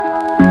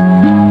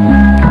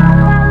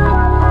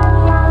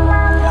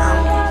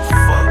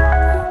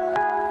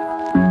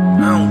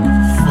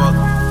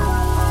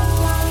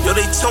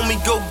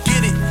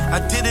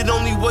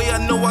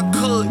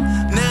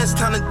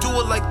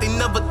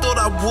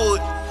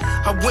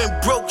I went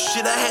broke,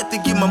 shit, I had to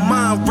get my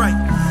mind right.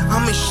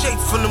 I'm in shape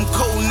from them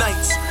cold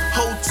nights.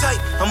 Hold tight,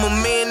 I'm a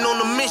man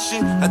on a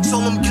mission. I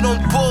told him get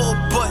on board,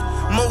 but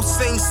most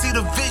ain't see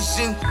the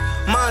vision.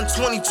 Mine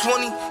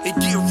 2020, it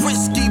get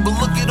risky, but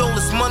look at all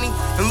this money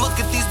and look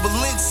at these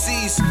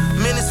Balenci's.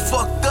 Man, it's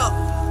fucked up,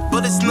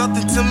 but it's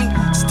nothing to me.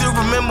 Still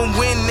remember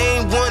when they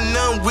ain't one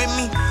none with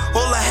me.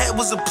 All I had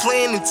was a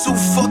plan and 2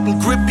 fucking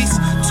grippies.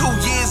 2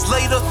 years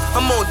later,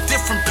 I'm on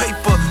different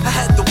paper. I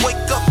had to wake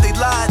up, they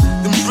lied.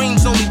 Them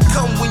dreams only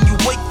come when you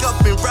wake up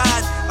and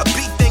ride. I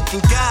be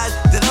thanking God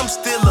that I'm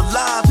still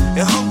alive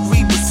and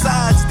hungry.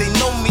 Besides, they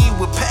know me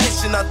with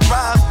passion, I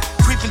thrive.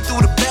 Creeping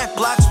through the back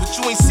blocks, but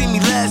you ain't see me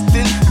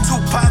lasting. 2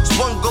 pots,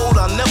 1 gold,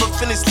 I'll never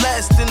finish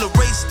last in the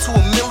race to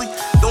a milli.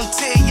 Don't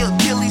tear your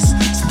Achilles,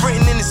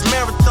 sprinting in this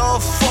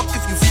marathon. Fuck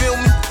if you feel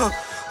me.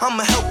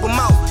 I'ma help him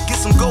out,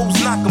 get some goals,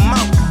 knock him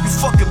out. You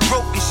fucking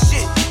broke as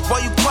shit,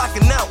 why you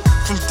clocking out?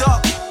 From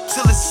dark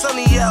till it's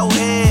sunny out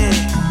here.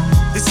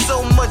 There's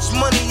so much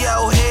money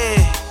out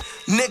here.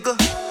 Nigga,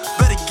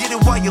 better get it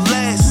while you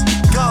last.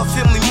 God,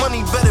 family,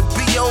 money better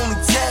be your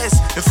only task.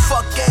 And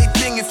fuck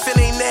everything if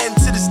it ain't adding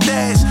to the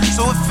stash.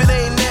 So if it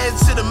ain't adding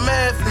to the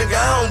math, nigga,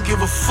 I don't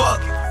give a fuck.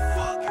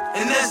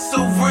 And that's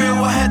so real,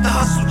 I had to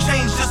hustle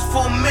change just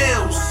for a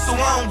meal. So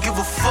I don't give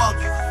a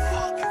fuck.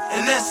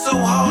 And that's so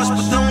harsh,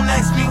 but don't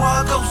ask me why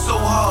I go so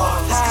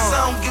hard. It's cause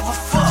I don't give a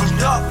fuck. From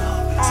dark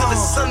till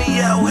it's sunny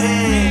out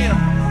here.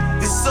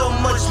 There's so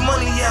much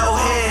money out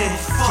here.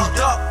 From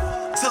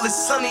dark till it's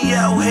sunny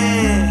out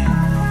here.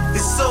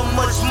 There's so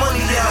much money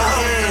out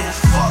here.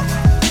 Fuck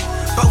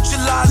about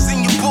your lies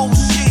and your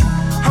bullshit.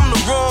 I'm the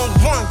wrong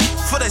one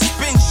for that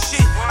spin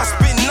shit. I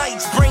spend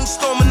nights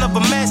brainstorming up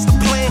a master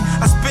plan.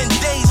 I spend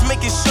days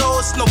making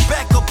sure it's no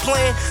backup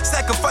plan.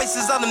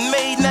 Sacrifices I done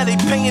made, now they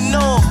paying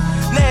off.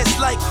 Now it's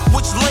like,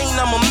 which lane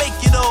I'ma make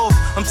it off?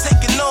 I'm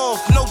taking off,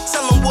 no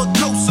telling what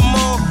coast I'm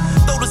on.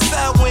 Throw the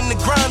sour in the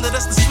grinder,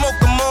 that's the smoke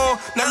I'm on.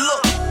 Now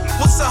look,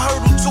 what's a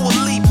hurdle to a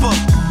leaper?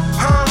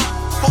 Huh?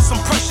 Put some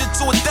pressure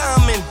to a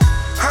diamond.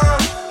 Huh?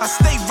 I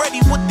stay ready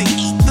with the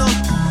ether.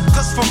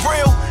 Cause for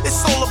real,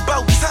 it's all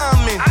about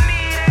timing.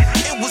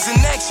 It was in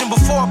action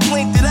before I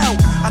planned it out.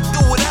 I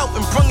threw it out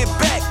and brung it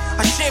back.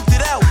 I shamped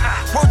it out.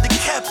 Word the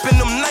cap in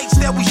them nights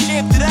that we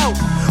shamped it out.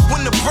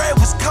 When the bread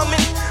was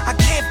coming, I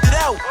camped it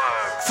out.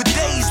 For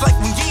days like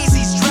when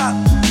Yeezys drop.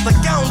 Like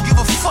I don't give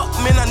a fuck,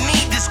 man, I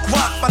need this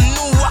guap. I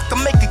knew I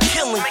could make a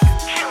killing.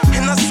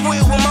 And I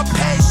swear with my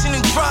passion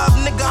and drive,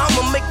 nigga,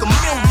 I'ma make a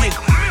million.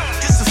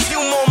 Just a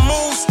few more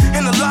moves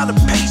and a lot of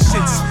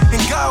patience. And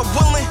God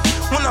willing,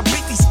 when I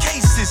beat these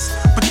cases.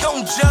 But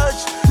don't judge,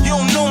 you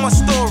don't know my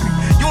story.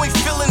 You ain't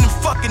feeling the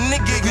fucking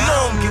nigga, I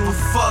don't give a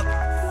fuck.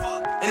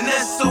 And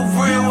that's so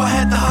real, I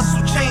had to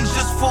hustle change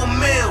just for a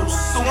meal.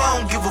 So I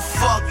don't give a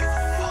fuck.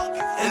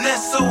 And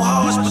that's so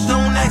harsh, but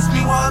don't ask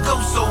me why I go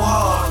so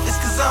hard. It's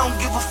cause I don't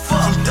give a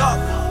fuck. From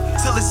dark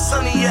till it's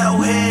sunny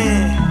out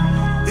here.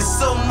 There's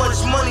so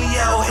much money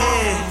out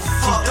here.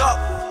 From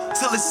dark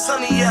till it's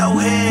sunny out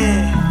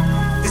here.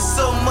 There's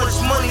so much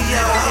money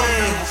out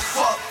here.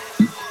 Fuck.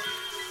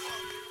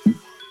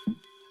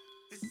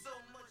 There's so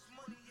much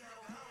money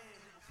out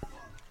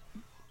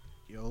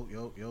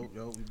here.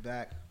 Yo, we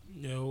back.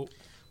 Yo.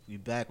 We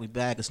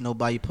back. It's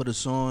Nobody Put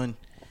Us On.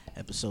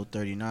 Episode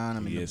 39.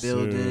 I'm in the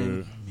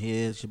building. I'm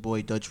here. It's your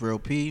boy Dutch Real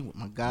P with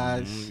my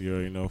guys. You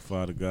already know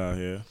Father God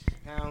here.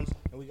 Hounds.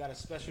 And we got a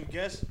special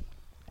guest.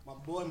 My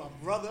boy, my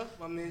brother,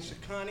 my man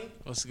Shokanni.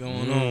 What's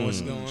going on?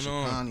 What's going on?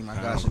 Shokanni, my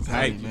guy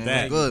Shokanni, man.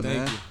 That. Good, Thank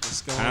man. you.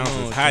 What's going Hounds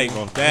on? is hype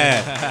off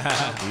that.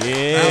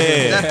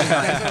 Yeah.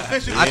 That's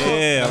official.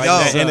 Yeah, I like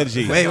that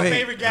energy. My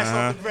favorite guest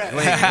off the rap.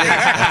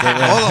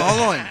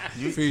 Hold on.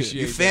 You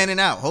Appreciate fanning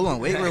out. Hold on.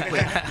 Wait real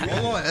quick.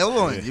 Hold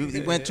on.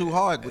 You went too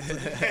hard.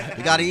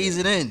 You got to ease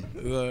it in.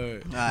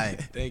 Word. All right.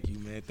 Thank you,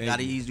 man. Got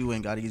to ease you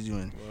in.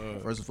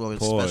 Word. First of all,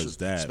 Pause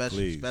that,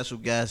 please. special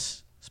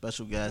guest.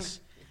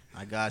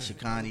 I got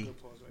Shokanni.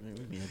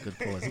 Yeah, good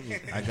pause.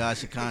 I got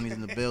Shokanni's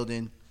in the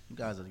building. You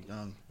guys are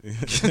young.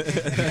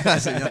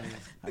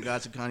 I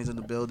got Shokanni's in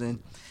the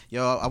building.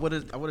 Yo, I would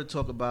have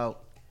talked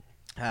about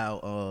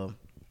how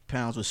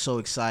Pounds was so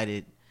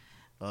excited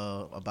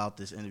about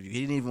this interview.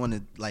 He didn't even want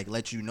to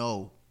let you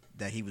know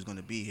that he was going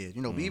to be here.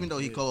 You know, even though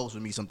he co-hosts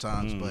with me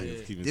sometimes, but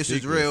this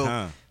is real.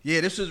 Huh?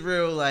 Yeah, this is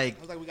real. I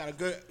was like, we got a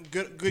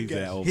good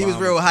guest. He was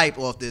real hype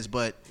off this,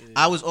 but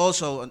I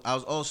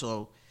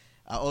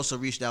also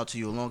reached out to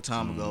you a long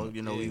time ago.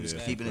 You know, we was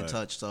keeping in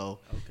touch. So,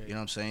 you know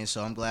what I'm saying?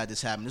 So I'm glad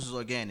this happened. This was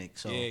organic.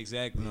 So, yeah,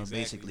 exactly. You know,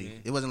 basically,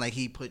 man. It wasn't like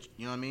he put,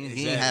 you know what I mean?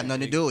 Exactly. He didn't have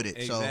nothing to do with it.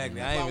 Exactly. So,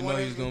 I didn't even know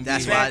he was going to be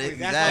that's here.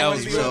 why That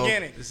was so,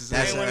 organic. This is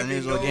it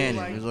was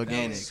organic. Like, It was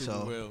organic. Super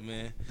So, real,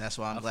 man. that's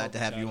why I'm glad to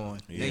have you on.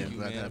 Thank you,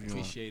 man. I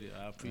appreciate it.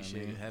 I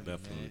appreciate it.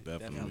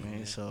 Definitely.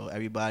 Man. So,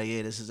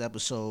 everybody, this is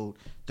episode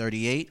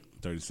 38.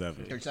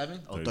 37. 37?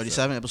 Oh,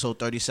 37. Episode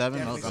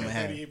 37. I'm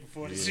ahead.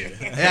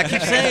 Yeah, I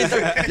keep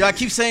saying y'all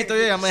keep saying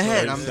 38. I'm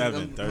ahead.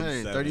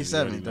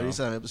 37.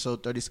 37.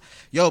 Episode 30.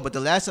 Yo, but the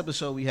last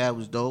episode we had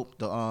was dope.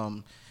 The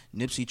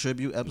Nipsey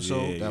tribute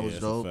episode that was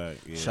dope.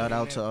 Shout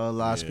out to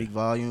Live Speak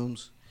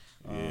Volumes.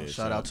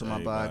 Shout out to my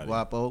boy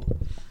Guapo.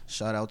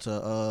 Shout out to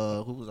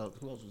who else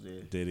was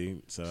there?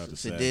 Diddy. Shout out to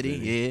Sid Diddy.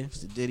 Yeah,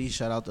 Sid Diddy.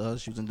 Shout out to her.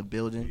 She was in the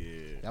building.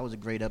 Yeah, that was a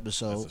great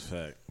episode. That's a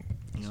fact.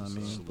 You know what I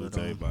mean? Salute to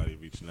everybody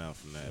reaching out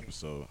from that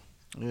episode.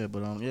 Yeah,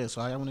 but So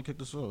I want to kick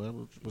this off.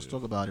 Let's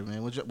talk about it,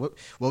 man.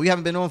 Well, we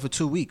haven't been on for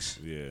 2 weeks.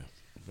 Yeah,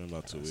 been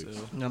about 2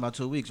 weeks. About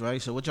 2 weeks, right?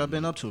 So what y'all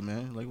been up to,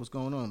 man? Like, what's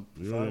going on?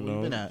 You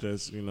been at?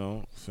 Just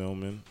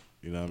filming.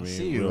 You know what I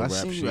mean? I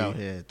see you out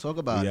here. Talk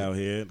about it. We out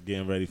here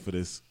getting ready for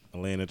this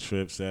Atlanta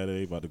trip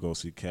Saturday. About to go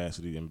see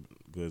Cassidy and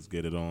Goods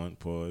Get It On.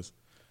 Pause.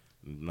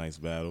 Nice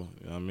battle.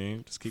 You know what I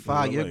mean? Just keep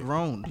it. You're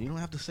grown. You don't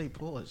have to say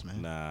pause,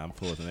 man. Nah, I'm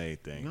pausing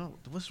everything.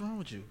 What's wrong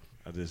with you?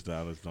 I just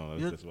don't.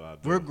 That's what I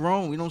do. We're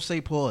grown. We don't say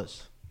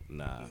pause.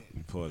 Nah,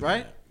 you pause.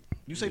 Right?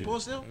 You say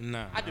pause still?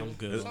 Nah, I do. I'm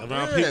good.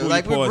 Around people,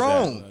 like we're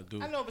grown.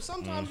 I know, but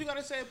sometimes you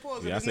gotta say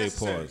pause. Yeah, I if say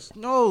it's necessary. pause.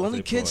 No,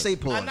 only kids say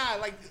pause. Nah,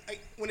 like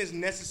when it's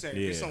necessary.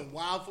 Yeah. If it's some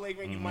wild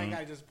flagrant, you might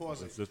gotta just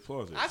pause it. Just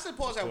pause it. I said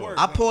pause at work.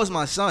 I pause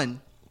my son.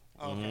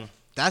 Okay.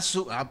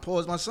 I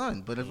pause my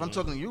son. But if I'm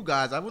talking to you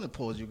guys, I wouldn't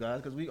pause you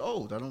guys because we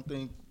old. I don't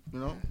think,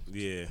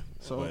 Yeah.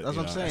 So but, that's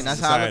what I'm saying. That's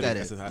how I look at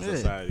it. That's how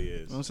society is.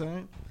 You know what I'm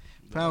saying?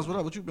 Pounds, what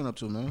up? What you been up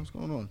to, man? What's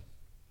going on?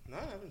 Nah,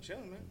 I've been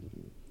chilling, man.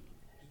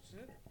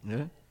 Yeah?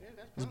 Yeah,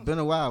 that's It's fine. been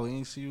a while. We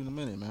ain't see you in a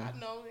minute, man. I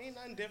know, ain't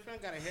nothing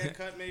different. Got a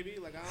haircut, maybe.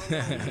 Like, I don't know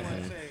what you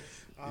want to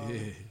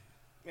say.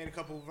 Made a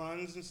couple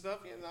runs and stuff.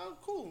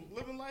 Cool.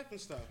 Living life and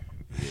stuff.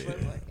 Yeah.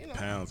 But,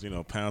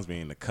 Pounds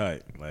being the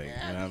cut. Like, you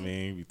know what I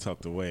mean? We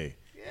tucked away.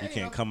 Yeah, you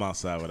can't come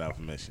outside without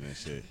permission and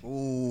shit.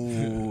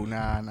 Ooh,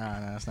 nah,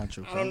 that's not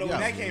true. I don't know where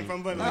that came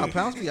from, but Nah,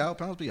 Pounds be out.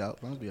 But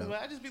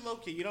I just be low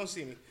key. You don't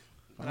see me,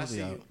 but I see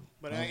you.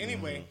 But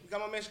anyway, we got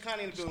my man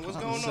Shokanni in the building. What's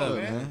going on,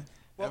 man?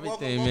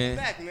 Everything, welcome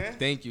back, man.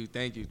 Thank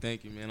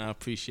you, man. I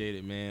appreciate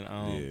it,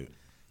 man.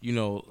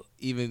 Yeah.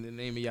 Even the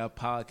name of y'all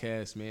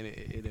podcast, man,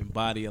 it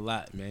embody a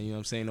lot, man. You know what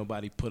I'm saying?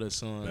 Nobody put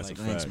us on. That's like,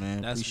 a fact. Thanks,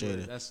 man. Appreciate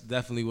it. That's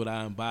definitely what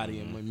I embody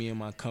in me and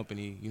my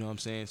company. You know what I'm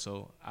saying?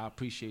 So I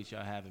appreciate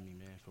y'all having me,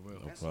 man, for real.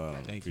 No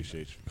problem. Thank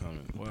Appreciate you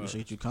coming.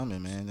 Appreciate you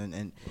coming,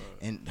 man.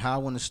 And how I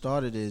want to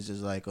start it is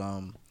like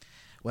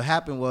what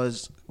happened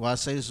was, I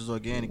say this was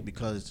organic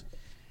because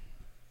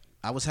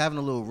I was having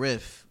a little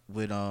riff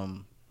with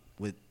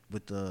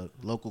the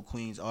local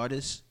Queens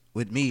artists.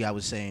 With me, I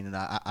was saying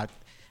that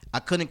I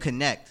couldn't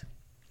connect,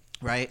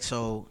 right?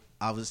 So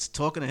I was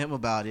talking to him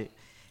about it,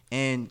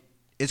 and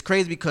it's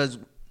crazy because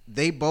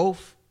they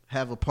both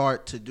have a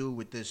part to do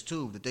with this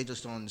too that they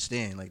just don't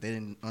understand. Like, they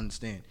didn't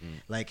understand.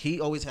 Like, he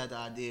always had the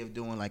idea of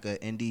doing like an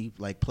indie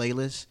like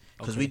playlist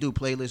because we do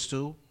playlists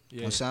too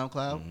on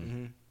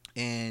SoundCloud,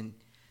 and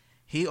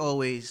he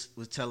always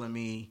was telling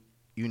me,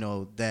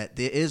 that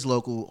there is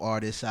local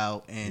artists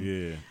out,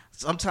 and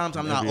sometimes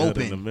I'm not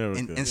open,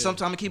 and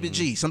sometimes I keep it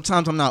G.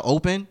 Sometimes I'm not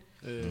open,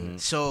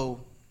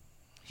 so.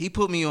 He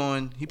put me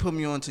on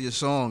to your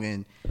song,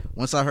 and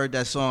once I heard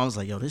that song, I was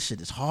like, "Yo, this shit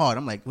is hard."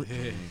 I'm like, what?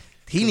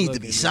 He needs to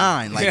be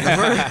signed, like,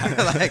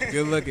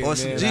 good looking, or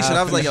some man. G shit.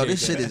 I was like, "Yo,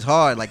 this shit is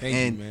hard." Like,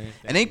 Thank you, man.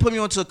 and they put me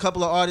on to a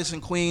couple of artists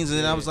in Queens, and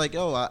then I was like,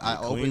 "Yo, I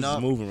opened Queens up."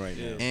 is moving right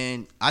now.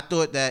 And I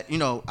thought that,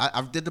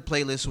 I did the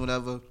playlist or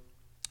whatever,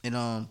 and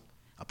I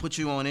put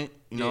you on it,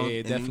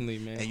 Yeah, definitely,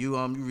 man. And you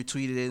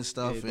retweeted it and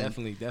stuff. Yeah,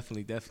 and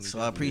definitely. So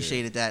I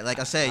appreciated that. Like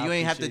I said, you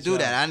ain't have to appreciate do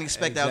that. y'all. I didn't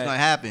expect that was gonna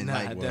happen. Nah,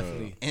 like,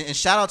 definitely. And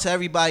shout out to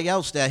everybody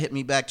else that hit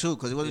me back too,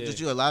 because it wasn't just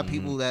you. A lot of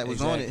people that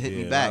was on it hit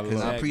me back, and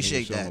I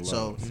appreciate that.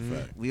 So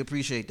we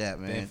appreciate that,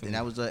 man. Definitely. And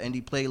that was an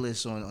indie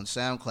playlist on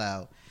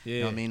SoundCloud. Yeah. You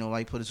know what I mean?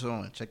 Nobody put us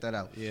on. Check that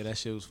out. Yeah, that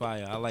shit was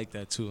fire. I like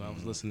that too. I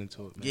was listening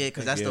to it, man. Yeah,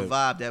 because that's the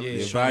vibe that we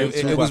was Yeah, trying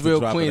it was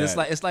real Queen. It's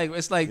like You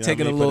know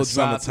taking what I a mean? little For the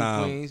drop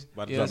summertime, from Queens.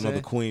 about to You know drop what I'm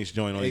another Queens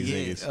joint on these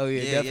niggas. Oh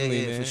yeah,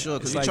 definitely, man. for sure.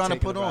 Because It's we're like trying to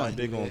taking put a ride. on.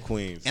 Big on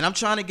Queens. And I'm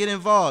trying to get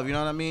involved, you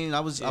know what I mean? I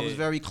was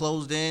very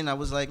closed in. I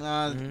was like,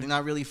 nah, they're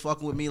not really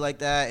fucking with me like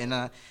that. And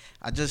I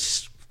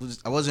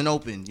wasn't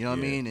open, you know what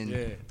I mean?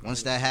 And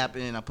once that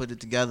happened, I put it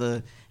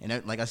together,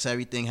 and like I said,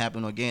 everything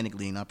happened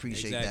organically, and I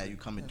appreciate that you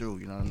coming through,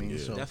 you know what I mean? Yeah.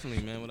 So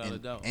Definitely, man, without a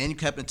doubt. And you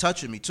kept in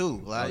touch with me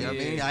too, like, you know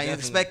what I mean? I didn't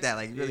expect that,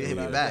 like, you really hit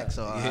me back,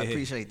 so I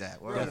appreciate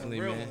that. Word.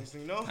 Definitely, real man. ones,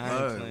 you know?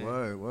 I ain't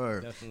playing.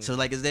 Word. Definitely. So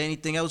like, is there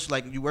anything else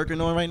like you working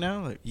on right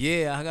now? Like,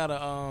 Yeah, I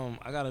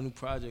got a new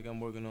project I'm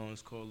working on.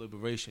 It's called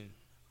Liberation.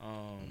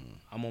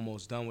 I'm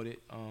almost done with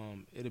it.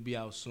 It'll be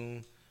out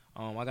soon.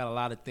 I got a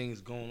lot of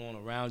things going on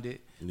around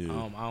it. Yeah.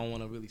 I don't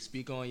want to really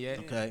speak on yet.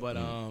 Okay. But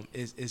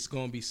it's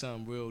gonna be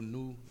something real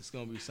new. It's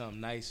gonna be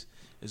something nice.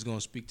 It's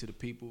gonna speak to the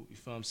people. You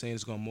feel what I'm saying?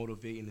 It's gonna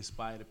motivate and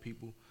inspire the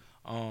people.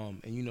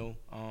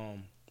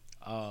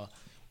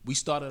 We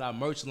started our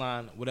merch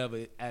line,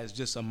 whatever, as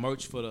just a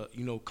merch for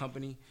the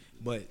company.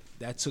 But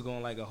that took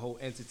on like a whole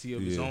entity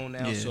of its own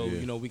now. Yeah. So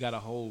we got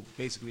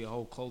basically a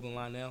whole clothing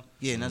line now.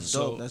 yeah, and that's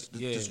So, dope. That's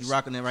yeah. just you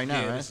rocking it right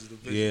now, right? This is the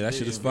vision. Yeah, that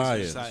shit is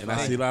fire. Site. And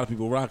I see a lot of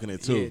people rocking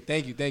it too. Yeah,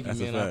 thank you, That's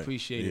a man. I fact.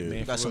 appreciate it, Yeah. man.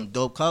 You got for some real.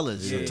 dope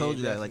colors. I Yeah, told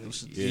you that, like,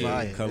 definitely. this is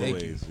fire.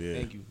 Colorways, yeah.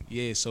 Thank you.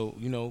 Yeah, so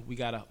we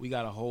got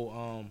a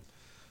whole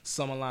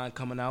summer line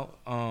coming out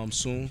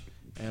soon.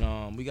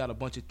 And we got a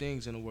bunch of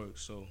things in the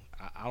works. So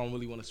I don't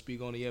really want to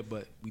speak on it yet,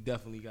 but we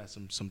definitely got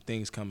some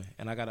things coming.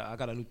 And I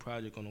got a new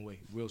project on the way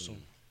real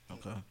soon.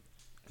 Okay.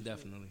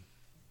 Definitely.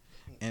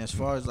 And as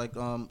far as like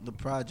the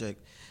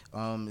project,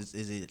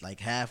 is it like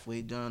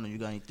halfway done, or you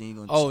got anything you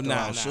gonna Oh, throw nah.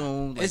 out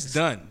soon? Like, It's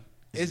done.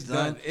 It's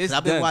done. 'Cause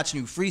I've been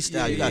watching you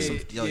freestyle. You got some.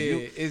 Yo,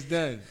 It's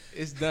done.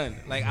 It's done.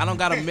 Like I don't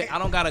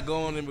gotta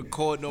go on and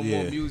record no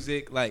more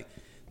music. Like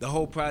the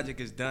whole project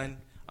is done.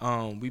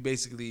 We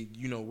basically,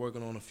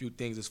 working on a few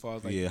things as far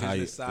as like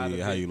business side of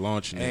it. How you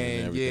launching it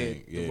and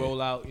everything. The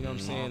rollout. You know what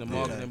I'm saying? The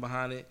marketing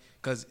behind it,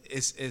 because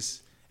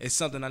it's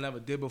something I never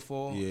did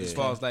before. As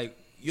far as like.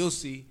 You'll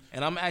see,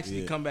 and I'm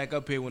actually come back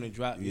up here when it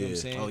drops. You know what I'm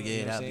saying? Oh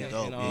yeah, that'd be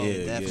dope.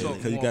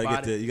 Definitely.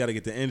 Because you gotta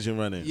get the engine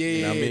running. Yeah,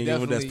 you know what I mean, you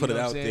definitely. just put it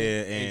out saying?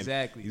 there, and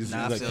exactly. you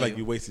just like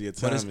you wasted your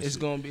time. But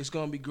it's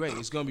gonna be great.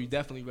 It's gonna be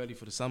definitely ready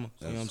for the summer.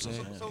 You know what I'm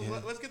saying? So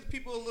let's get the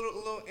people a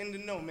little in the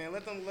know, man.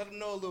 Let them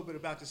know a little bit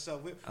about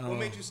yourself. What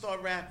made you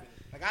start rapping?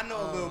 Like I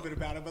know a little bit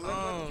about it, but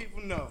let the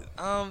people know.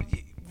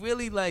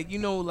 Really,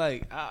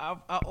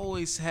 I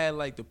always had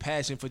like the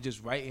passion for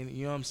just writing.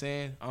 You know what I'm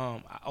saying?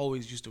 I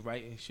always used to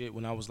write and shit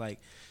when I was like,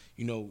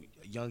 a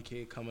young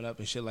kid coming up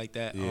and shit like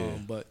that.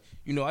 But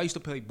I used to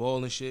play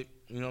ball and shit.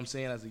 You know what I'm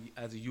saying?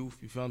 As a youth,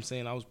 you feel what I'm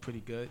saying? I was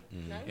pretty good.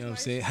 You know what I'm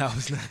saying? I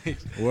was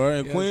nice. Where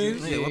in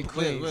Queens? Yeah, in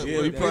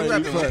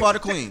Queens. What part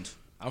of Queens?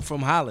 I'm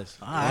from Hollis.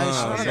 North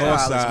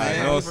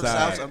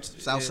side.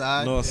 South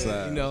side. North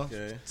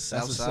side.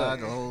 South side.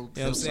 The whole. You know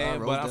what I'm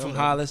saying? But I'm from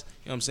Hollis.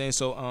 You know what I'm saying?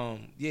 So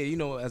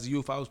as a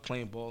youth, I was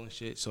playing ball and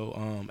shit.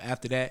 So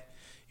after that,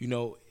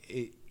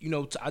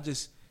 I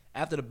just.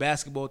 After the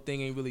basketball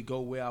thing ain't really go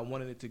where I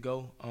wanted it to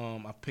go,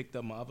 I picked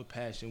up my other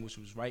passion, which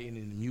was writing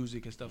and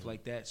music and stuff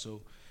like that.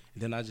 So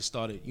then I just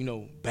started,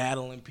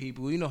 battling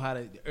people. You know how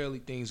the early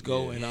things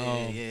go, and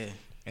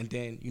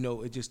then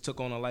it just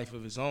took on a life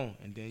of its own.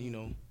 And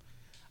then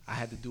I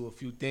had to do a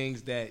few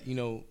things that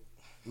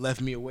left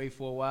me away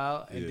for a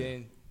while, and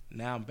then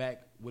now I'm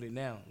back with it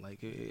now.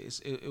 Like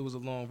it was a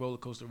long roller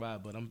coaster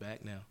ride, but I'm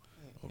back now.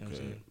 You know what I'm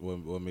saying?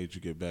 What made you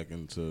get back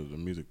into the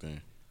music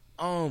thing?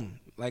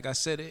 Like I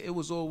said, it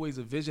was always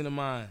a vision of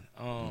mine.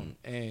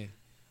 And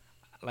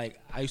like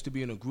I used to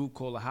be in a group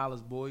called the Hollis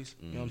Boys.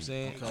 You know what I'm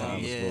saying?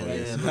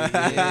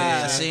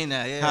 I seen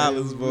that. Yeah,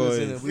 Hollis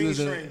Boys. We was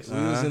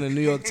in the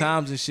New York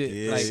Times and shit.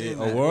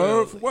 A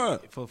word for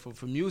what?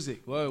 For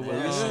music. Word.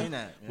 Seen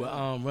that. With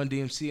Run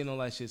DMC and all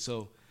that shit.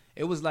 So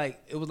it was like,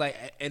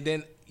 and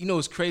then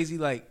it's crazy.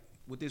 Like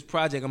with this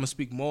project, I'm gonna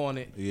speak more on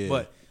it. Yeah.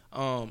 But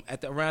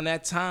around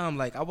that time,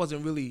 like I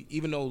wasn't really,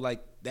 even though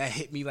like that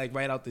hit me like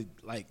right out the,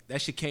 like that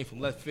shit came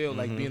from left field,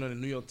 like being on the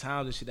New York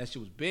Times and shit, that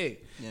shit was big.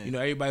 Yeah.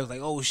 Everybody was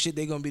like, oh shit,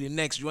 they gonna be the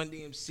next Run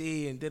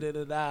DMC and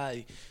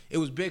da-da-da-da. It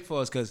was big for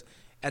us because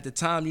at the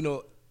time,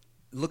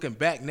 looking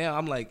back now,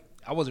 I'm like,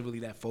 I wasn't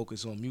really that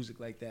focused on music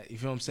like that. You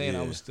feel what I'm saying?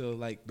 I was still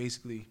like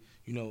basically,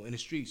 in the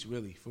streets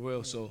really, for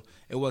real. So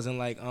it wasn't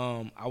like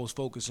I was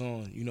focused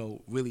on,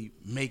 really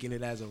making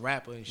it as a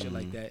rapper and shit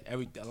like that.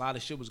 A lot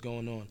of shit was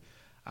going on.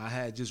 I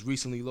had just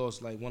recently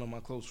lost like one of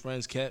my close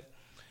friends, Kept.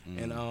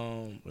 And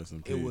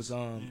it was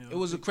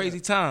a crazy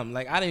time.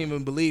 Like I didn't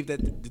even believe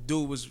that the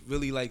dude was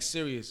really like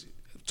serious,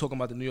 talking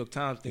about the New York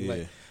Times thing.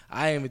 Like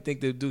I didn't even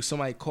think the dude.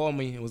 Somebody called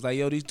me and was like,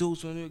 "Yo, these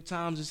dudes from the New York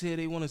Times is here.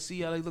 They want to see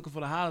y'all. They looking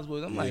for the Hollis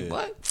Boys." I'm like,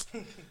 "What?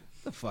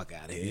 The fuck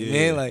out of here,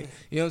 man!" Like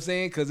you know what I'm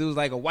saying? Because it was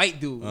like a white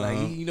dude. Like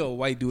a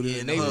white dude in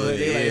the neighborhood.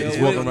 They like,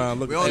 just walking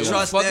around looking. We don't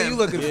trust what the fuck them. are you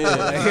looking for?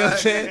 Like, you know what I'm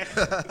saying?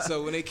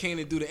 So when they came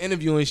to do the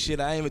interview and shit,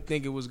 I didn't even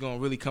think it was gonna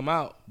really come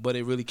out, but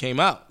it really came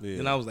out.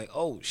 And I was like,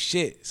 "Oh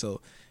shit!"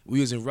 So we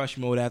was in rush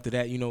mode after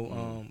that,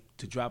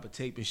 to drop a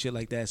tape and shit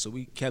like that. So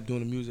we kept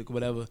doing the music or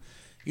whatever.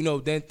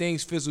 Then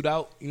things fizzled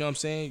out. You know what I'm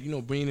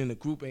saying? Bringing in a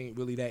group ain't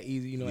really that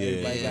easy.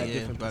 Everybody got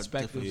different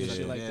perspectives and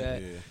shit like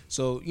that.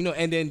 So,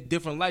 and then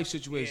different life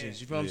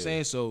situations. You feel what I'm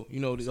saying? So,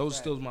 those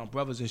still my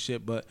brothers and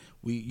shit, but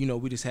we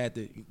just had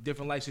the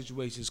different life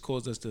situations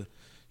caused us to,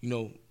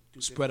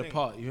 spread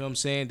apart. You know what I'm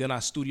saying? Then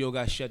our studio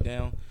got shut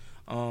down.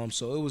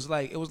 So it was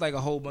like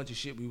a whole bunch of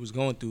shit we was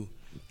going through.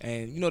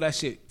 And, that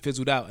shit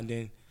fizzled out. And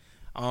then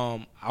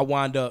I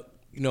wound up,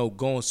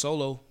 going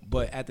solo,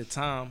 but at the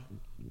time,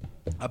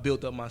 I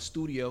built up my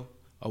studio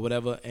or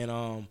whatever, and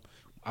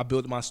I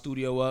built my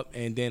studio up,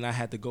 and then I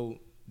had to go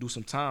do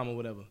some time or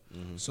whatever.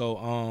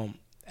 So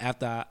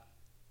after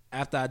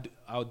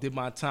I did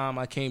my time,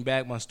 I came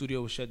back, my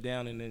studio was shut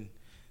down, and then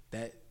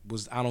that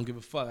was I don't give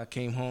a fuck. I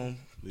came home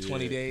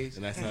 20 days,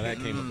 and that's how that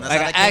came about.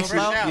 Like I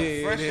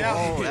actually, fresh out.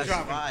 Oh, that's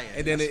fire.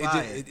 And then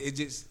it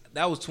just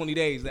that was 20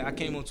 days. I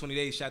came on 20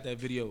 days, shot that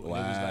video, and it was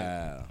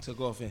like took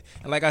off. And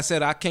like I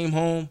said, I came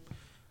home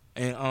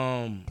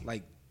and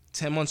like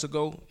 10 months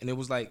ago, and it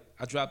was like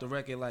I dropped the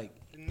record like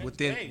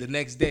within the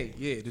next day.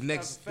 Yeah, the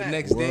next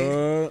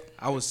day.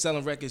 I was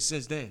selling records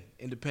since then,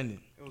 independent.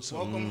 It was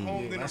welcome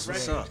home to the That's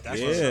record. what's up.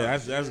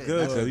 That's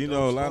good because a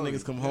lot of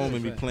niggas come home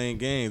and be playing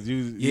games.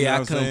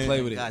 I couldn't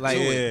play with it. Like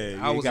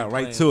I got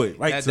right to it.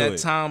 At that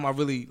time, I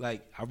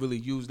really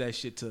used that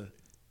shit to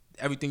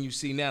everything you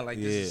see now. Like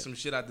this is some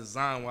shit I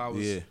designed while I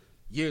was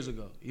years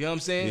ago. You know what I'm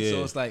saying? Yeah.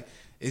 So it's like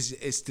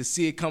it's to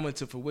see it coming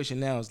to fruition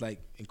now is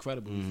like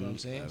incredible. You know what I'm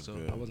saying? That's So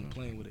good, I wasn't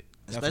playing with it.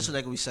 Especially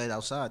like we said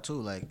outside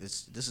too. Like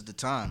this is the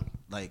time.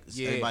 Like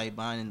everybody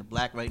buying in the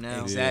black right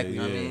now. Exactly. You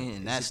know what I Yeah. mean?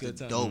 And It's that's a the good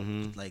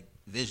time. dope like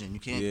vision. You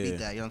can't beat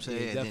that. You know what I'm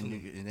saying? Yeah,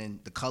 And then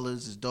the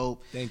colors is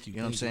dope. Thank you. You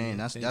know what I'm saying?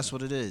 That's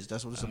what it is.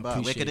 That's what it's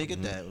about. Where can they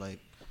get that? Like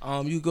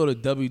You go to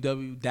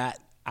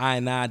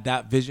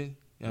www.ini.vision. You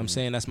know what I'm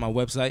saying? That's my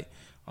website.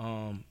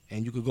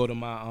 And you could go to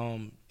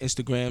my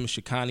Instagram,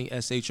 Shokanni,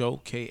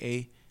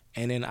 Shokanni.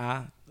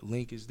 The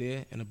link is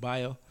there in the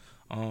bio.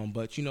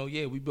 But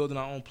we building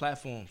our own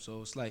platform.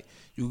 So it's like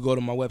you can go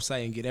to my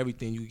website and get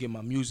everything. You can get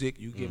my music,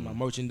 you can get my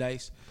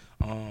merchandise,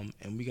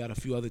 and we got a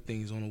few other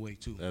things on the way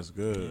too. That's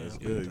good. That's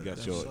good. You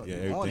got your on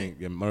everything,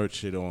 your merch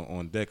shit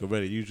on deck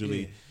already.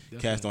 Usually,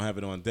 cats don't have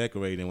it on deck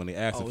already, and when they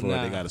ask for it,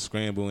 they got to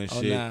scramble and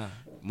shit. Nah.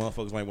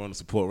 Motherfuckers might want to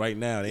support right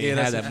now. They ain't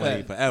had that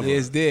money forever. Yeah,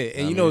 it's there.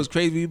 And it's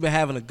crazy. We've been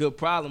having a good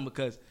problem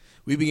because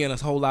we been getting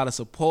a whole lot of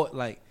support.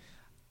 Like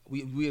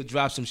we'll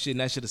drop some shit and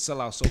that shit will sell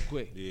out so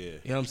quick. Yeah. You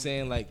know what I'm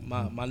saying? Like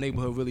my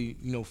neighborhood really,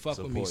 fuck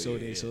with me. So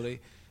they selling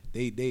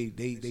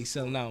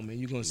out, man.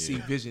 You're gonna see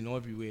vision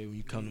everywhere when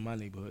you come to my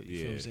neighborhood. You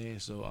feel what I'm saying?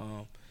 So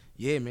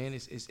man,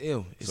 it's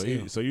ill. It's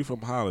ill. So you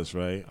from Hollis,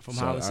 right? From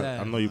Hollis Ave.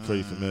 I know you're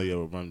pretty familiar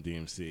with Run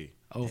DMC.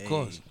 Oh, of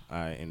course. All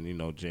right,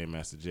 and J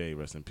Master J,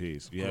 rest in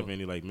peace. Do you have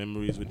any like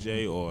memories with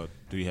Jay, or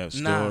do you have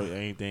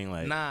anything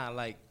like? Nah,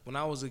 like when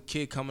I was a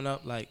kid coming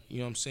up, like you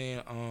know what I'm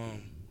saying.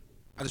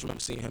 I just remember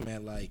seeing him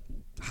at like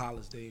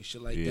Hollis Day and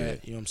shit like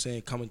that. You know what I'm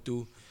saying, coming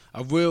through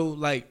a real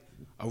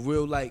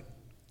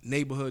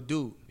neighborhood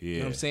dude. You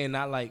know what I'm saying,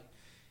 not like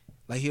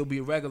he'll be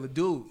a regular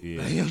dude.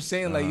 Yeah. Like, you know what I'm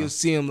saying, like you'll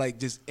see him like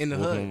just in the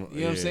hood. You know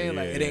what I'm saying,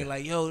 like it ain't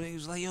like he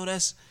was like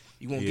that's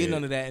you won't get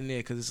none of that in there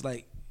because it's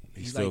like.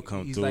 He's like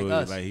us. You know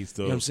what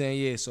I'm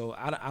saying? Yeah. So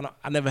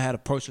I never had a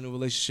personal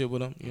relationship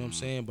with him. You know what I'm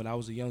saying? But I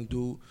was a young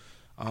dude.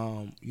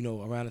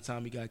 Around the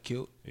time he got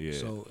killed. Yeah.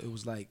 So it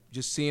was like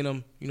just seeing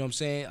him. You know what I'm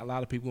saying? A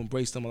lot of people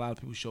embraced him. A lot of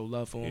people showed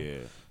love for him. Yeah.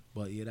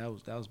 But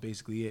that was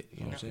basically it. You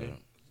know what I'm saying?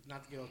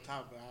 Not to get on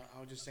top, but I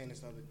was just saying this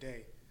the other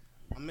day.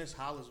 I miss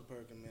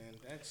Hollisburg, man.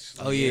 That's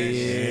that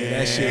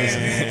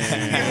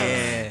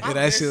shit was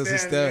that shit was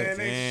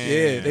hysterical.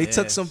 Yeah, they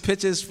took some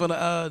pictures for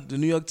the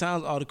New York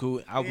Times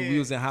article. We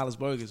was in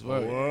Hollisburg as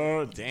well.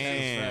 Oh,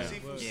 damn.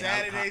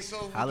 Saturday,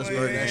 so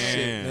Hollisburg, that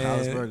shit, man.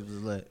 Hollisburg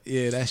was lit.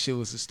 Yeah, that shit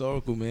was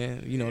historical,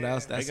 man.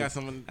 That's they got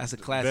some that's a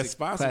classic. Best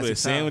spots with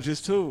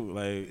sandwiches too,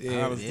 like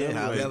Hollis Deli.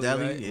 Hollis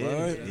Deli.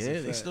 Right?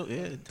 Yeah, they still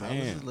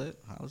Hollis is lit.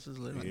 Hollis is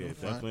lit. Yeah,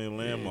 definitely a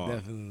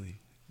landmark.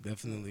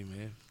 Definitely,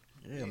 man.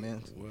 Yeah,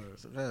 man.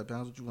 So,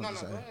 Pounds, what you want to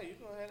say? Go ahead. You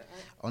go ahead.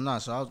 Oh no,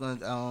 so I was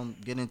gonna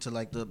get into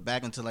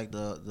back into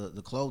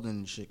the clothing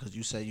and shit because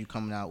you said you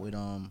coming out with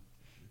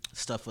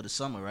stuff for the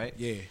summer, right?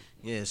 Yeah.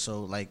 Yeah.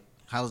 So like,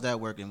 how's that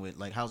working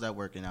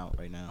out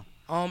right now?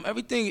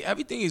 Everything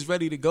is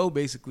ready to go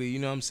basically. You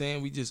know what I'm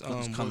saying? We just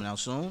It's coming out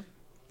soon.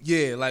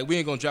 Yeah, like we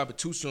ain't gonna drop it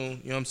too soon.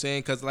 You know what I'm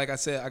saying? Because like I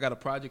said, I got a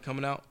project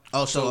coming out.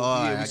 Oh,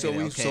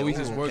 we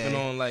just working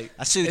on like.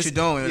 I see what you're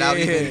doing. You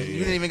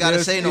didn't even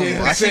gotta say no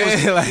more. I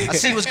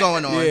see what's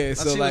going on. Yeah,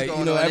 so like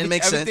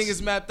everything sense.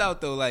 is mapped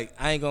out though. Like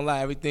I ain't gonna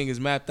lie, everything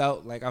is mapped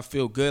out. Like I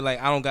feel good. Like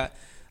I don't got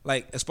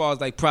like as far as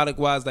like product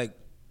wise, like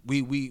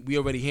we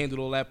already handled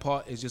all that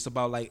part. It's just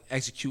about like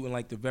executing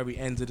like the very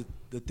ends of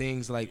the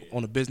things like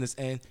on the business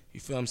end. You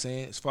feel what I'm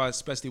saying? As far as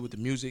especially with the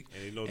music.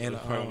 And there's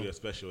probably a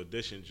special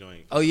edition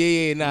joint. Oh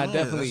definitely.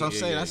 That's what I'm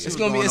saying. It's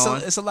gonna be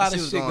it's a lot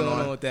of shit going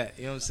on with that.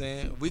 You know what I'm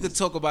saying? We could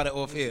talk about it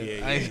off air.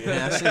 Yeah, I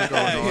see what's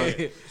going on.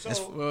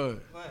 So, go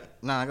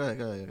ahead.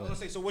 Go ahead. I was gonna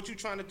say, so what you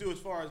trying to do as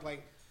far as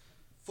like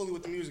fully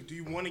with the music? Do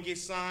you want to get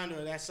signed,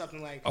 or that's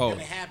something like if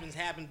it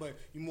happens, but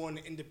you more on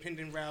the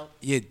independent route?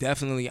 Yeah,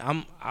 definitely.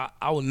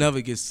 I will never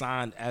get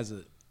signed as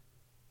a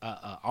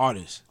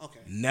artist. Okay.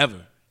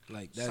 Never.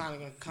 Like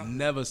that.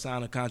 Never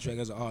sign a contract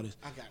as an artist.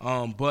 I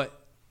got you.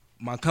 But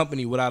my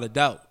company, without a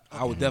doubt,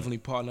 I would definitely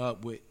partner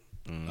up with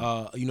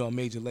a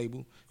major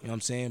label. You know what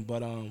I'm saying?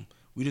 But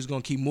we just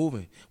gonna keep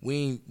moving. We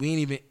ain't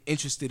even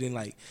interested in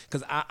like,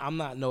 cause I'm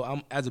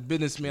as a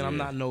businessman, I'm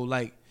not no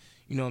like.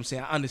 You know what I'm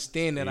saying? I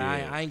understand that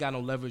I ain't got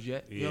no leverage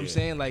yet. You know what I'm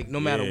saying? Like no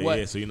matter what.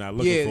 Yeah, so you're not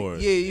looking for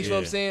it. Yeah, you know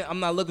what I'm saying?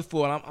 I'm not looking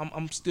for it.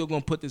 I'm still gonna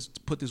put this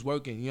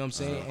work in, you know what I'm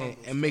saying?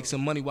 And make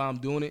some money while I'm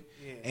doing it.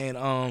 Yeah.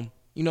 And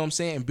you know what I'm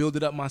saying? And build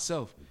it up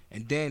myself.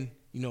 And then,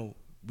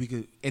 we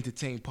could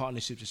entertain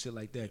partnerships and shit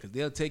like that. Cause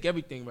they'll take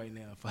everything right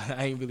now if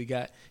I ain't really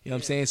got, you know what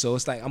I'm saying? So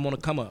it's like I'm on a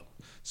come up.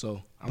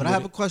 So But I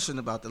have a question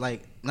about that.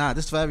 Like,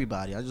 this is for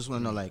everybody. I just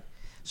wanna know, like,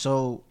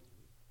 so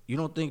you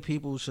don't think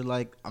people should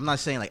like, I'm not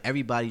saying like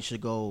everybody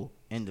should go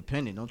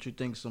independent. Don't you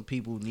think some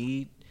people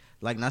need,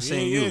 like, not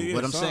saying you,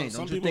 but I'm saying,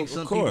 don't you think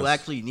some people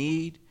actually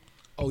need?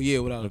 Oh yeah,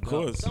 without a doubt. Of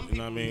course, you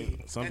know what I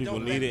mean. Some people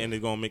need it, and they're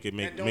gonna make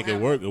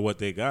it work with what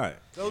they got.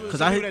 Those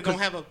are people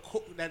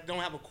that don't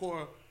have a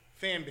core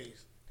fan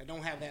base. that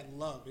don't have that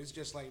love. It's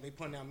just like they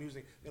putting out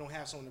music. They don't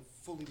have someone to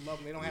fully love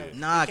them. They don't have.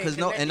 Nah, they can't cause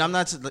no, connect and with I'm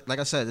not like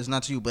I said, it's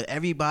not to you, but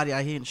everybody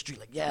out here in the street,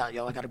 like, yeah,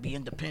 yo, I gotta be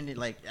independent.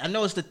 Like, I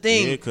know it's the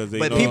thing, Yeah, 'cause they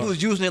but know-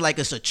 people's using it like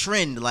it's a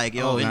trend. Like,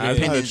 yo, Nah, it's not a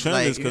independence. trend.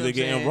 Like, It's you know because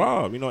they're what I'm getting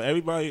saying? robbed. You know,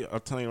 everybody. I'm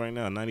telling you right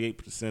now,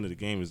 98% of the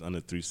game is under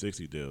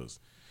 360 deals.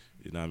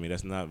 You know what I mean?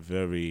 That's not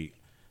very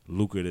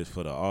lucrative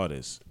for the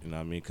artists. You know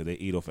what I mean? Because they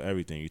eat off of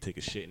everything. You take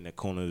a shit in that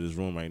corner of this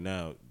room right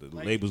now, the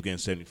label's getting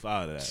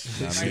 75 of that.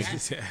 You know what I mean?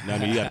 You know what I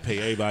mean? You got to pay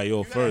everybody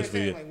off You gotta first for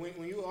understand, you. like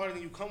when you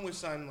artist, you come with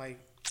something like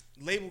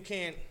label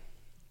can't.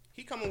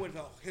 He coming with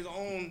his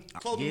own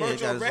clothing Yeah, merch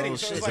got his already. own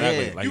So shit. it's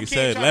Exactly. like, Like you you can't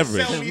said, try to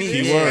leverage. sell me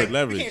this. Keyword, Like,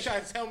 leverage. You can't try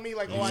to tell me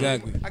like, oh,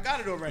 Exactly. I got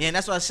it already. Yeah, and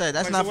that's what I said.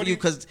 That's Like, not so for what you do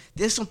because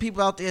there's some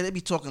people out there that be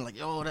talking like,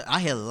 yo, I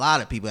hear a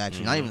lot of people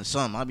actually, not even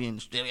some. I be in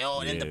the street,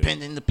 yo, Yeah.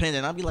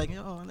 independent. I be like,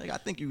 yo, nigga, I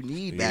think you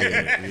need backing.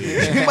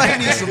 Yeah. You might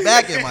need some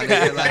backing, my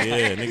nigga. Like,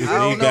 Yeah, niggas I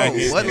don't need back know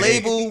in. what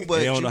label, but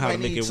they don't you know how to might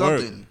make need it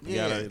something. work. You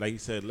Yeah. gotta, like you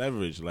said,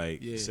 leverage. Like,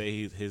 Yeah.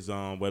 say his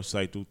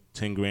website do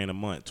 10 grand a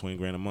month, 20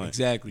 grand a month.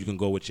 Exactly. You can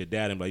go with your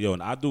dad and be like, yo,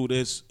 and I do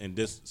this and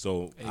this,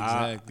 so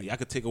Exactly. I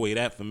could take away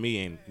that for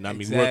me and not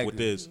me work Exactly. with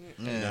this.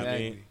 You know what I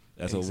mean? Exactly.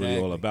 That's what we're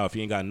all about. If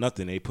you ain't got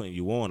nothing, they putting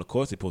you on. Of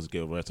course, they supposed to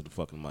get the rest of the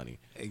fucking money.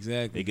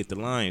 Exactly. They get the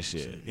lion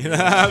shit. You know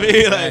what I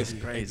mean?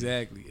 Like,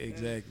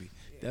 Exactly.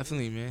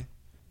 Definitely, man.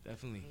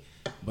 Definitely.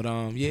 But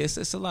yeah,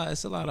 it's a lot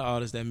of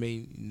artists that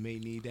may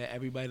need that.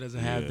 Everybody doesn't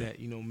have Yeah. that,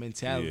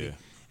 mentality. Yeah.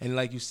 And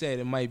like you said,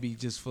 it might be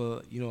just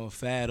for, a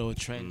fad or a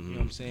trend, you know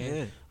what I'm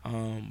saying?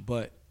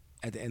 But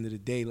at the end of the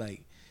day,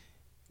 like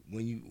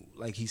when you,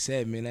 like he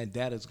said, man, that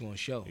data's gonna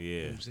show. yeah,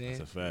 You know what I'm saying?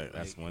 that's a fact.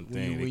 That's Like, one when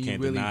thing. you- They when you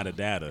can't really- deny the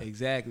data.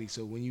 Exactly.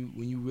 So when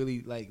you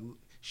really like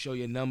show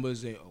your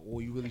numbers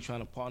or you really trying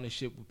to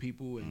partnership with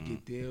people and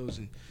get deals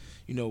and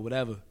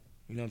whatever,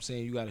 you know what I'm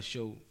saying? You got to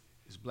show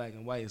it's black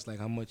and white. It's like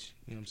how much,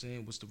 you know what I'm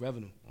saying? What's the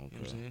revenue? You know what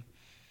I'm saying?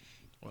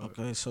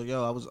 Okay, so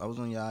yo, I was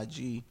on your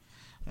IG,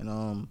 and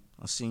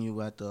I seen you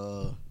at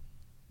the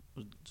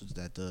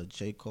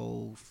J.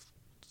 Cole.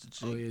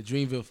 Oh yeah,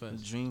 Dreamville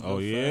Fest. Dreamville Oh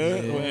Fest.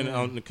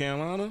 yeah, in the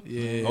Carolina.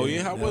 Yeah. Oh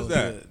yeah, how was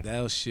that?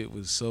 That shit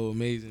was so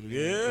amazing. Man.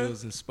 Yeah? It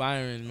was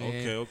inspiring,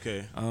 man.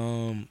 Okay.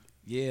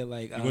 Yeah,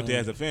 like You went there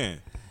as a fan.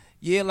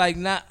 yeah, like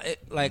not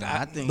like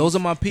Nah, I think those he-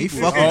 are my people.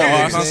 he fuck with Oh,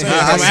 them that's niggas.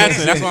 what I'm saying.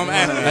 Nah, That's what I'm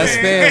asking. That's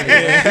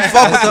family. He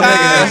fuck with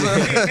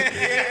them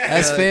niggas.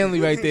 That's family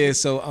right there.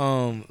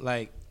 So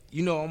like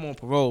I'm on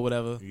parole, or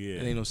whatever. Yeah.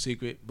 It ain't no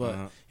secret, but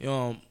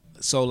Uh-huh.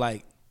 so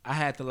like I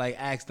had to like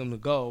ask them to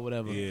go, or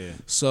whatever. Yeah.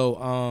 So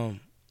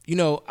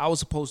I was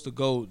supposed to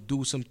go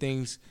do some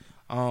things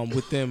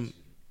with them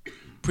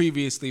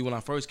previously when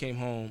I first came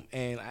home,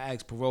 and I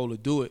asked parole to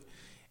do it,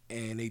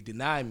 and they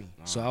denied me.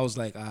 So I was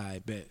like, all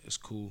right, bet it's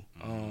cool.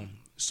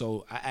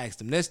 So I asked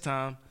them this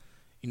time.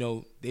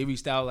 They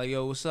reached out like,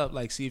 yo, what's up?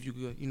 Like, see if you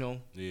could,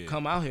 Yeah.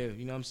 come out here.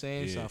 You know what I'm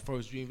saying? It's Yeah. our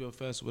first Dreamville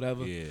Fest,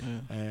 whatever. Yeah.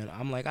 And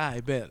I'm like, all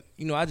right, bet.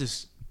 I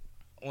just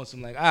on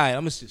some like, all right,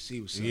 I'm gonna just see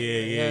what's up. Yeah.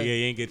 You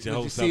ain't get your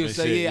hopes See up and what's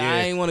up. shit. Yeah, I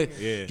ain't want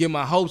to Yeah. get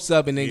my hopes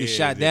up and then get Yeah,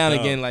 shot they down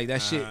tough. again. Like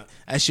that shit. Uh-huh.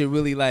 That shit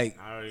really like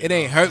I already it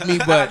ain't know. hurt me,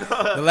 but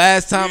the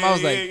last time I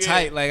was like Yeah.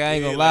 tight. Like I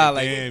ain't Yeah, gonna lie. like,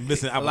 Like damn,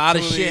 missing a lot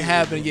of shit opportunities.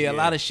 happened. Yeah, a Yeah.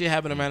 lot of shit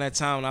happened around that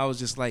time, and I was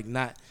just like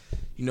not,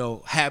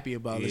 happy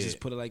about it. Let's Yeah. just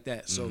put it like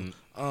that. So,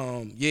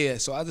 Mhm. yeah.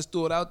 So I just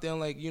threw it out there. And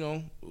like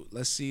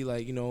let's see.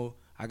 Like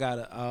I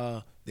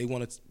gotta. They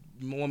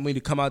want me to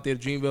come out there to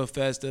Dreamville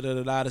Fest. This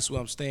is where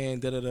I'm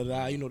staying. All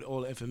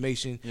the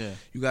information Yeah.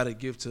 you gotta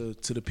give to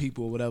the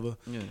people or whatever.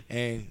 Yeah.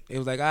 And it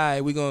was like, all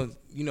right, we gonna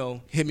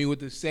hit me with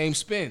the same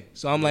spin.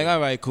 So I'm like, all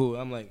right, cool.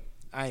 I'm like,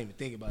 I ain't even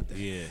think about that.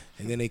 Yeah.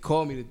 And then they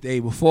called me the day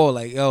before,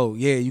 like, yo,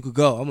 yeah, you could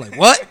go. I'm like,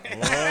 what?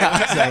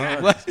 I was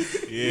like,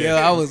 what? Yeah. Yo,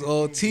 I was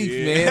all teeth,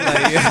 Yeah. man.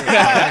 Like,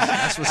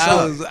 That's what's I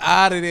up. was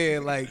out of there,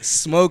 like,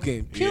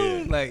 smoking. Pew!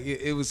 Yeah. Like,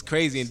 it was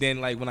crazy. And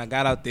then, like, when I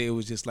got out there, it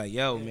was just like,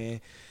 yo,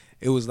 man.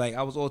 It was like,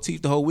 I was all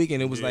teeth the whole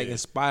weekend. It was, like, Yeah.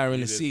 inspiring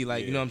You to just- see,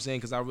 like, yeah. you know what I'm saying?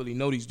 Because I really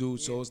know these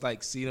dudes. So it's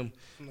like, see them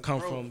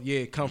come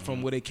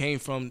from where they came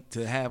from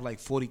to have, like,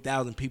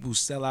 40,000 people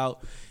sell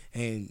out.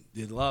 And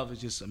the love is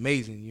just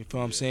amazing. You feel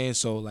what I'm saying?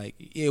 So like,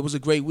 yeah, it was a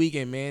great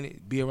weekend, man.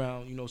 Be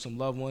around, some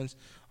loved ones.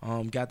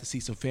 Got to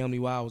see some family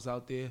while I was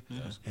out there,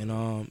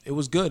 and it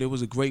was good. It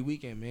was a great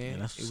weekend, man. Yeah,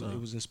 that's what's up.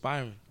 It was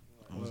inspiring.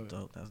 That was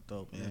dope. That's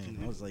dope, man.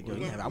 I was like, yo,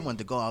 yeah, I wanted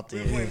to go out We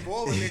there. playing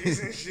ball with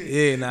niggas and shit.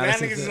 Yeah, nah, Now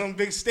that's a niggas is fact. on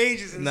big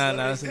stages and Nah,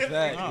 stuff. that's a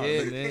fact.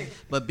 Yeah, man.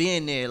 But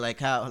being there, like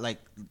how, like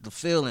the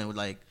feeling,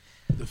 like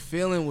The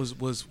feeling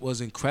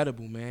was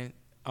incredible, man.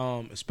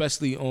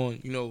 Especially on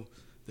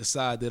the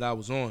side that I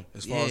was on,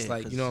 as far as Yeah,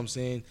 like 'cause- you know what I'm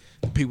saying,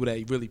 the people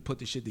that really put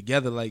the shit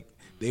together, like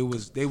they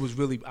was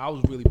really, I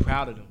was really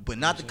proud of them. But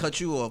not to cut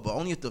you off, but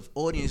only if the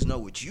audience know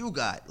what you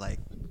got. Like,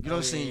 you know what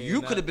I'm saying? yeah,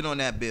 You nah. could have been on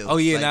that bill. Oh,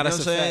 yeah, like, nah, you know that's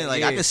what a I'm saying? fact,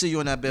 Like, I yeah. can see you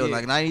on that bill. Yeah.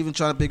 Like, not even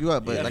trying to pick you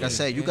up, but like I Definitely,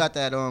 said, you man. got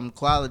that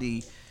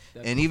quality.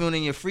 And even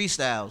in your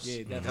freestyles, Yeah,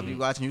 I definitely. be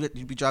watching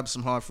you be dropping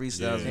some hard freestyles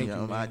Yeah. on Thank your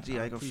you, man. IG. I ain't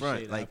gonna appreciate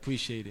front. it. I Like,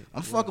 appreciate it.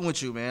 I'm fucking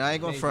with you, man. I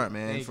ain't gonna Thank front, you.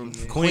 man. Thank From you,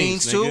 man.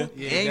 Queens Queens, too. nigga.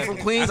 Yeah, ain't from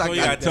definitely. Queens. I I thought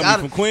you gotta tell me got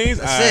from Queens.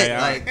 That's All it. right,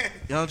 all Like, right. you know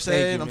what I'm Thank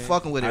saying? you, I'm man.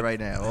 fucking with it right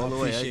now, all the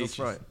way. I ain't gonna appreciate you.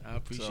 front. I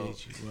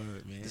appreciate you.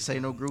 Word, man. This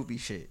ain't no groupie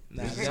shit.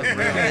 Nah, This is some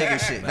definitely. real nigga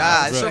shit.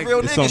 Nah, it's some real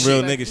It's nigga some shit.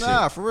 real nigga shit.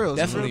 Nah, for real.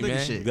 Definitely, some real nigga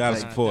man. shit. You gotta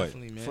Like, support.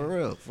 Definitely, man. For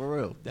real, for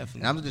real.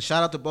 Definitely. And I'm just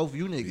shout out to both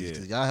you niggas Yeah.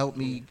 because y'all helped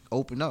me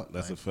open up.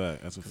 That's a like,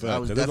 fact. That's a I fact.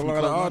 was Cause there's a definitely lot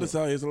of close on artists it.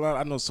 out here. There's a lot.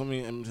 I know so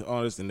many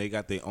artists, and they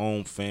got their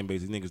own fan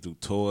base. These niggas do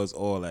tours,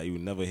 all that. You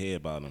would never hear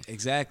about them.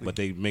 Exactly. But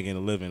they making a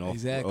living off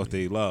Exactly. what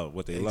they love.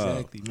 What they love.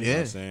 Exactly, You know man. what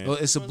I'm Yeah. saying? Well,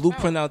 it's a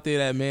blueprint out there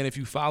that, man, if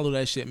you follow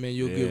that shit, man,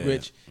 you'll get Yeah.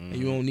 rich and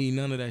you don't need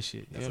none of that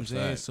shit. You know what I'm That's a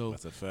saying? fact. So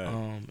That's a fact.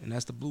 and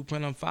that's the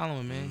blueprint I'm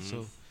following, man.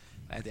 So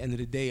at the end of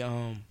the day,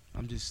 I'm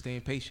just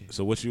staying patient.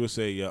 So what you would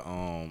say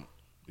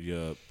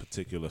your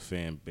particular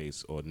fan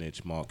base or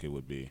niche market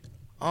would be,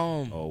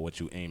 or what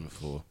you aiming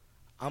for?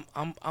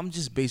 I'm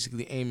just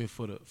basically aiming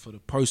for the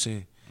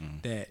person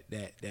that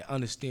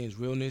understands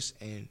realness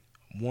and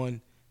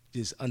one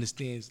just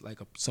understands like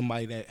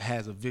somebody that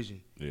has a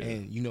vision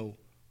and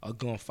are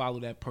gonna follow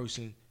that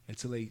person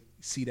until they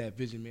see that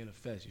vision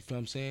manifest. You feel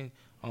what I'm saying?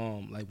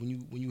 Like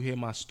when you hear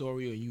my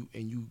story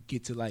and you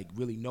get to like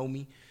really know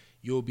me,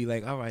 you'll be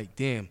like, all right,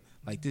 damn,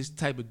 like this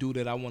type of dude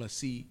that I want to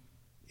see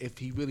if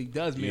he really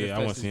does manifest. Yeah, I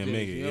wanna his see him vision,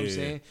 make it. You know what I'm Yeah,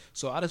 saying?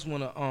 So I just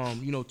want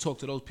to talk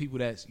to those people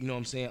that's what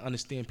I'm saying,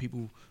 understand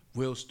people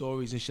real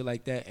stories and shit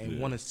like that, and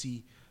want to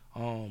see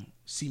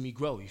me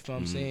grow. You feel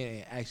what I'm saying?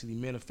 And actually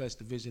manifest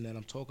the vision that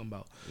I'm talking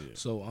about. Yeah.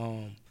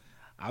 So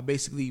I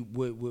basically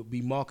would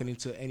be marketing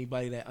to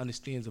anybody that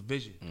understands a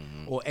vision,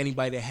 or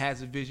anybody that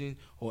has a vision,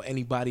 or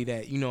anybody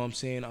that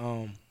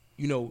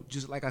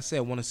just like I said,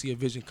 want to see a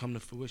vision come to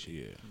fruition.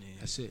 Yeah.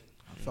 That's it.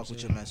 I fuck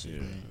with your message,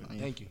 man. I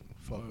mean, Thank you.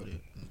 Fuck with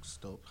it. It's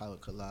dope how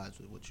it collides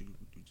with what you're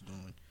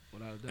doing.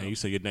 Without a doubt. And you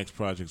say your next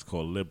project's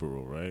called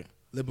Liberal, right?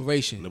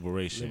 Liberation,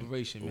 Liberation,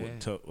 man.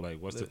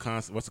 What's the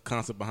concept? What's the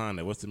concept behind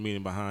that? What's the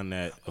meaning behind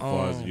that? As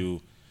far as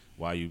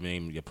why you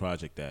named your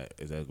project that?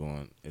 Is it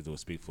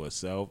speak for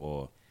itself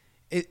or?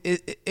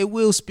 It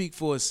will speak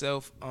for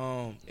itself.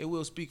 It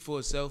will speak for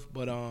itself.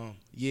 But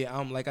yeah,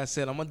 like I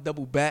said, I'm gonna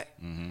double back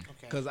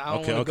because I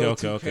don't want to go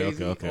too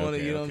crazy on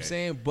it. You know what I'm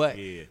saying? But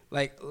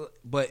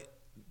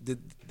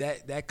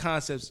that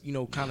concept,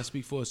 kind of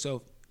speak for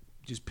itself.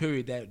 Just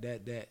period.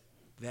 That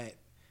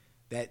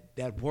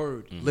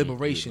word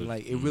liberation,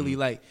 like it really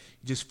like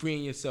just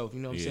freeing yourself. You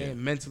know what I'm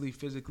saying? Mentally,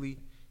 physically.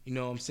 You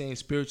know what I'm saying?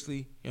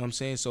 Spiritually. You know what I'm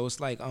saying? So it's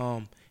like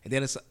and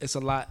then it's a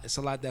lot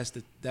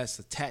that's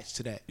attached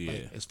to that. Yeah.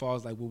 Like, as far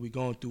as like what we're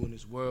going through in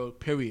this world,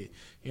 period.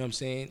 You know what I'm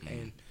saying?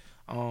 And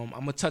I'm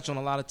gonna touch on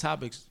a lot of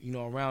topics,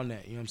 around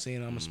that. You know what I'm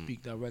saying? I'm gonna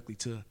speak directly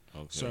to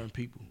certain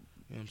people.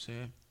 You know what I'm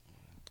saying?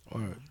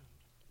 Or Is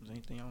there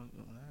anything y'all want to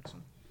ask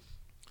him?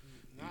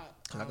 Not,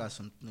 Cause I got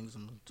some things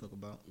I'm gonna talk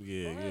about.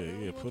 Yeah.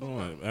 Put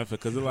on,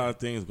 because there's a lot of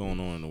things going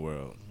on in the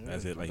world.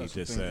 That's it, like I you got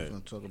some just things I'm said.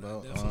 gonna talk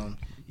about.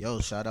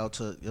 Shout out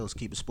to let's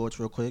keep it sports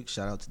real quick.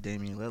 Shout out to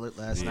Damian Lillard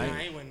last Nah, night.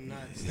 I ain't went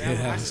nuts.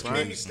 That just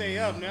made me stay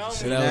up. Now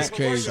So that was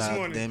crazy. Shout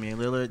out to Damian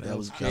Lillard. That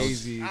was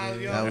crazy.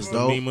 That was The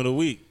dope. meme of the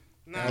week.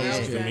 Nah, That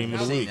was the meme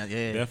of the week. Yeah,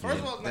 Definitely. First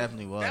of all,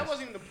 Definitely was. That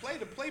wasn't even the play.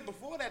 The play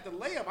before that, the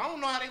layup. I don't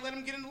know how they let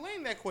him get in the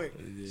lane that quick.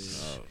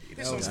 He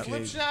did some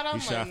flip shot. I'm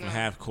You shot like, from nah.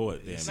 half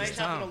court. Damn. Nice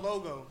shot from the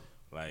logo.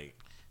 Like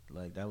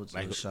That was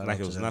like a shout like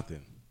out it was to them.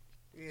 nothing.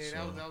 Yeah,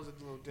 that was a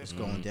little It's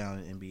different. going down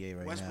in the NBA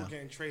right Westbrook now.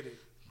 getting traded.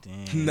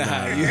 Damn.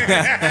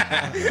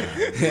 nah,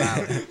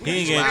 He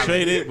ain't getting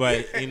traded,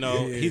 but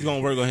he's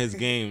gonna work on his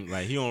game.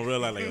 Like he don't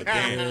realize, like,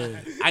 damn,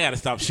 I gotta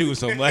stop shooting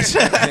so much.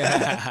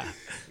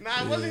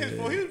 Nah, it wasn't his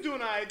fault. He was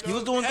doing all right, though. He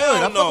was doing good. Hell I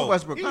fuck no. with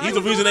Westbrook. He's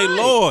the reason they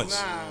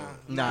lost.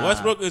 Nah.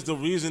 Westbrook is the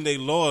reason they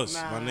lost,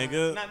 Nah, my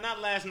nigga. Not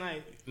last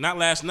night. Not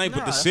last night, but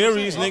Nah, the that's what I'm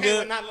series, saying. Okay, nigga.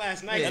 but not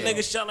last night. That though.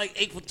 nigga shot like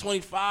 8 for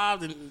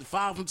 25 and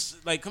 5 from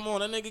like. Come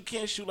on, that nigga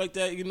can't shoot like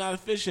that. You're not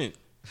efficient.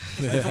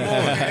 Like, come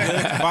on,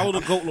 nigga. Follow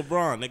the GOAT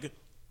LeBron, nigga.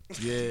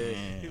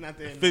 He's not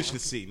there.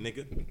 Efficiency,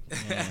 nigga.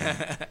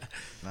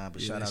 Nah,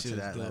 but Yeah, shout that out to shit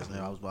was that dope, last night.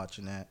 man. I was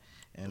watching that,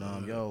 and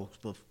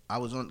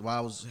while I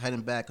was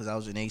heading back because I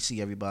was in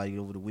AC everybody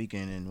over the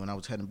weekend, and when I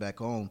was heading back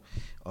home,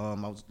 I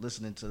was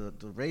listening to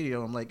the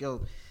radio. I'm like,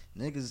 yo,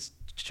 niggas,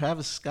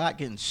 Travis Scott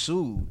getting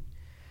sued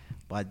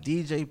by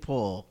DJ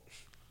Paul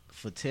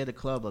for Tear the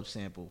Club Up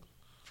sample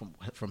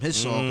from his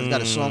song. 'Cause he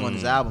got a song on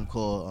his album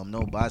called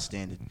No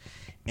Bystander,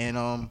 and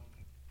all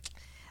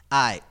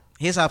right,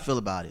 here's how I feel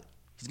about it.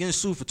 He's getting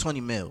sued for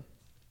 20 mil.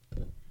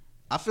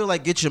 I feel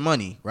like get your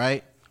money,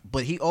 right?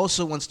 But he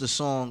also wants the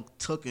song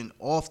taken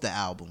off the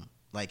album.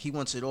 Like he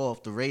wants it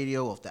off the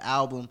radio, off the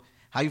album.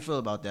 How you feel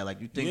about that?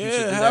 Like you think you should do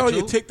Yeah, that how too?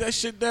 you take that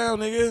shit down,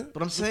 nigga?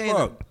 But I'm The saying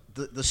fuck?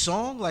 the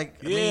song, like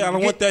Yeah, I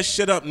don't want that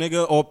shit up,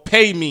 nigga. Or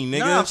pay me, nigga.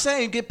 No, I'm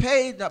saying get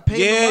paid, not pay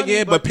the money.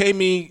 Yeah, but pay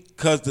me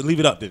to leave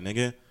it up then,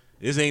 nigga.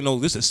 This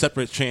is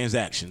separate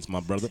transactions, my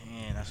brother.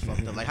 Man, that's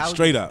fucked up. Like how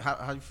Straight you, up.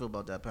 How you feel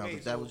about that, Pound? Wait,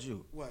 If that so was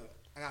you. What?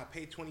 I gotta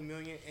pay $20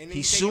 million, and then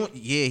He's he suing.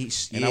 taking- Yeah,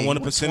 he's. And yeah, I want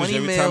he a percentage 20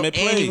 every mil, time it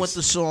And he plays. wants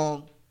the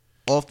song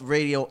off the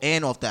radio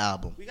and off the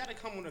album. We gotta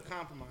come with a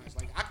compromise.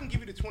 Like I can give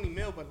you the 20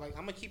 mil, but like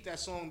I'm gonna keep that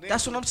song there.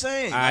 That's what I'm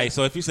saying. All right,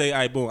 so if you say, all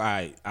right, boom, all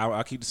right,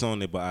 I'll keep the song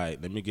there, but all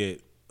right, let me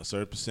get a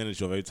certain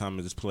percentage of every time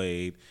it's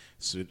played,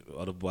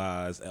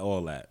 otherwise,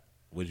 all that.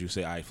 would you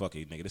say, all right, fuck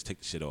it, nigga, let's take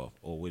the shit off?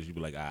 Or would you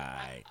be like, all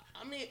right?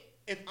 I mean,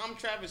 if I'm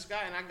Travis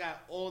Scott and I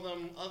got all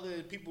them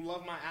other people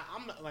love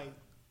I'm not like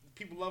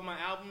people love my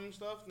album and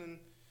stuff, then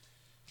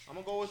I'm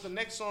gonna go with the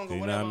next song or You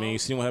whatever. know what I mean?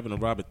 See what happened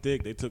to Robert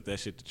Thicke? They took that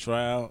shit to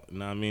trial. You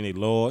know what I mean? They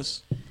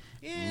lost.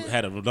 Yeah.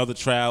 Had another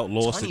trial,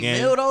 lost 20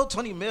 again. mil though,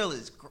 20 mil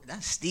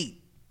that's steep.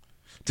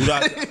 Dude,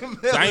 I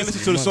ain't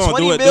listen to the song.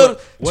 20 Do it. mil, Do it.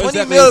 What 20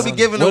 exactly mil is- be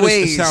given what is-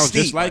 away. It sounds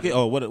steep. just like it.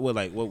 Oh, what? Nah,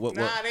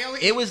 they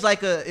only. It was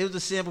like it was a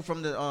sample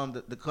from the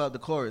club, the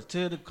chorus.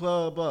 Tear the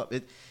club up.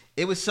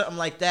 It was something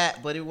like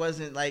that, but it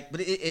wasn't like.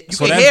 But you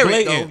So can that's hear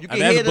blatant. it though. You can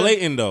That's hear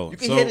blatant though. You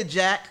can So- hear the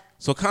jack.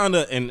 So kind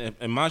of, and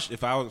my,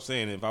 if I was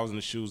saying, if I was in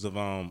the shoes of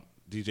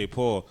DJ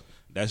Paul,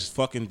 that's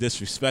fucking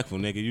disrespectful,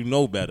 nigga. You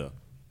know better,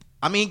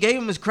 I mean, gave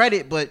him his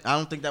credit, but I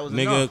don't think that was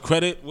nigga. enough.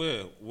 Credit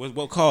where?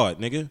 What card,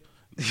 nigga?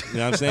 You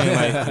know what I'm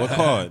saying? Like what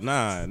card?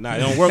 Nah, it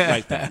don't work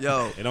like that.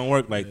 Yo. It don't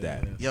work like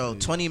that. Yo,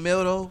 20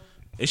 mil though.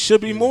 It should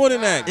be more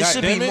than that. It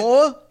should be goddamn it.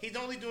 more. He's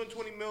only doing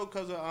 20 mil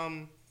because of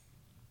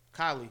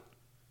Kylie.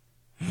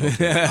 You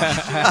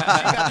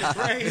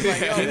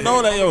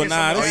know that, yo,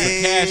 nah, this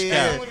is a cash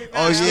cow. Oh Look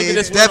yeah, at this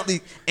it's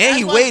definitely. And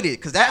he That's why- waited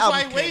because that That's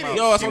why album he came waited. out.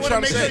 Yo, that's He what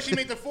I'm wanted trying to to make sure say. she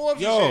made the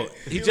Forbes. Yo, and shit.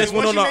 he was just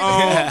like, went on once the she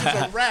made the Forbes,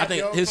 it's a wrap, I think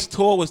yo. his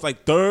tour was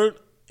like third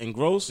in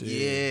gross. Yeah.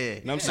 You know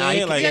what I'm Nah, saying?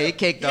 he- Like, yeah, it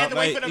caked he had up. to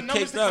wait like, for them it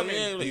numbers caked to up. come in.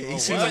 Yeah, like, He oh,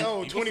 seems what? like,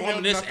 oh, You 20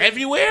 performing mil this nothing.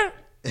 everywhere?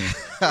 Yeah,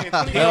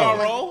 20 Hell.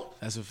 mil.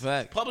 That's a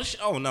fact. Publish?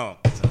 Oh no.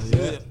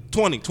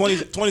 20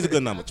 is a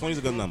good number. 20 is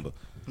a good number.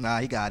 Nah,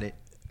 he got it.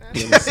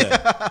 Give me a sec.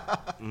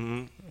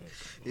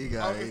 He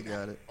got it. He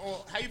got it.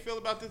 Oh, how you feel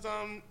about this?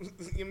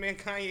 Your man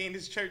Kanye in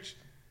his church.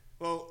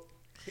 Well,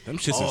 Them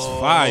shits is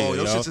fire, yo.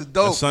 them shits is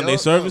dope, The Sunday yo.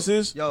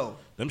 services, Yo.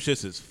 them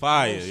shits is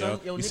fire, Yo, yo. son,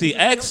 yo, You niggas see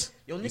was X?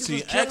 killing- yo, You niggas see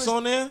was X killing-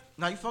 on there?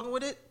 Now you fucking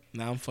with it?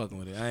 Nah, I'm fucking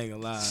with it. I ain't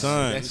gonna lie.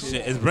 Son, That shit,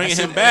 it's bringing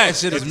that him shit- back. That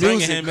shit It's is bringing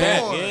music, him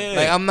man. back. Yeah.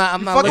 Like I'm not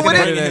fucking looking with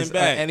at it? it as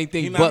Back.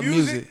 anything He not but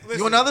music. music. Listen,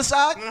 You on the other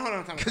side? No, hold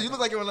on, time Because you out.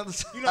 look like you're on the other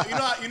side. You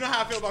know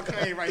how I feel about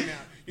Kanye right now.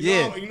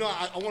 Yeah.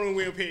 I want to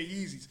wear a pair of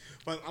Yeezys,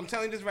 but I'm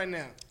telling you this right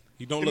now.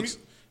 He don't The look.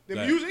 The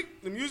Like-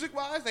 music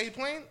wise that he's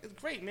playing is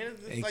great, man.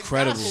 It's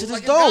Incredible. Like, Shit is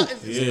like, dope.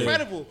 It's Yeah.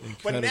 incredible.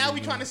 But now Incredible, we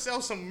man. trying to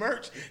sell some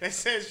merch that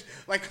says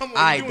like, come on,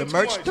 All right, you're the doing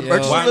merch, too much. the Yo,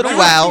 merch is a why little not?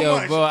 wild.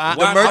 Yo, bro,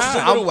 The merch is a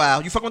not? little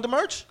wild. You fucking with the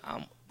merch?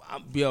 I'm I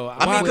mean,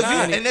 with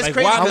because any- and that's like,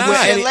 crazy. why I'm because not? with,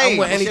 it's any, LA. I'm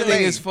with It's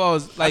anything LA. as far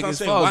as like I'm as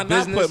saying, far why as not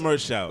business. put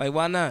merch out? Like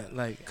why not?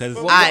 Like Because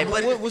Alright,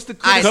 but what's the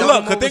Alright, criticism so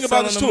look, over think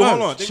about this too. selling the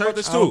Hold on, merch? think about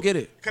this I don't too. get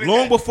it.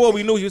 Long before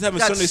we knew he was having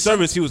Got Sunday some-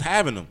 service, he was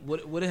having them.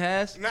 What it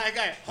has? Nah, I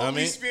got Holy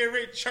mean-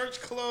 Spirit,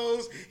 church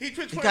clothes. He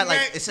got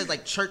like it says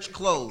like church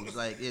clothes,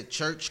 like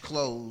church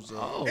clothes.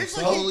 Oh, It's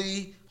so-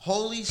 like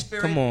Holy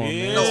Spirit. Come on,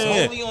 Yeah. man. No,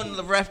 Yeah. holy on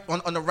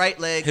the on the right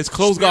leg. His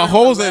clothes Spirit got on the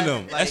holes in left,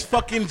 them. like- That's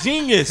fucking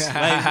genius.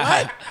 Like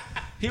what?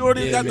 He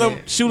already Yeah, got man.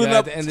 them shooting Yo, at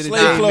up the end of the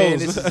slave day, man,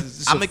 clothes. this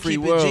is I'm a gonna free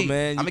keep world, it G.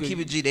 man. I'm gonna keep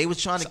it G. They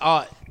was trying It's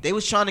art.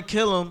 to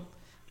kill him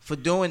for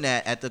doing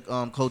that at the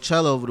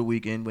Coachella over the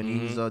weekend when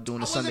he was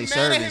doing the Sunday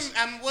service.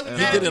 I wasn't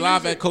He mad did at it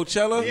live music. at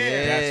Coachella.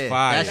 Yeah. That's fire.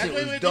 That That's shit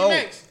what was we dope. do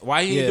next.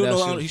 Why he Yeah, didn't do that no?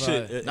 shit He was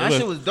should. fire. That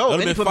shit was dope. It would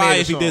And have he been fire made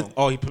a if he did. song.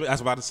 Oh, I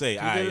was about to say. He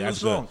All did right, a new that's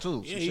song, good.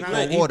 too. Yeah, She he drank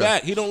back. He water.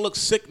 back. He don't look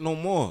sick no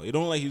more. It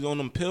don't like he's on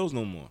them pills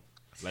no more.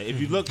 Like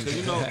if you look, cause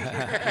you know, if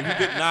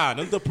you get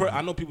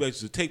I know people that used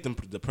to take them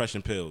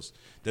depression pills.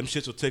 Them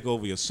shits will take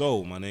over your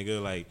soul, my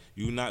nigga. Like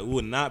you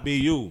would not be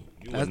you.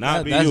 You would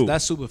not be you.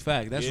 That's super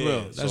fact. That's Yeah,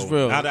 real. That's so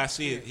real. Now that I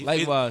see it,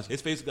 Likewise.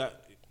 his face got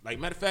like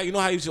matter of fact. You know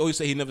how he used to always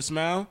say he never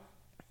smiled.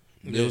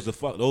 Those are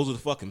the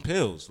fucking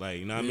pills. Like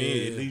you know what I mean.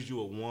 It Yeah. leaves you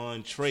with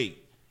one trait.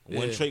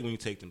 One Yeah. trait when you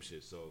take them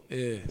shit. So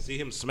Yeah. see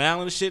him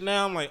smiling and shit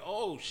now. I'm like,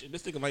 oh shit,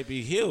 this nigga might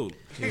be healed.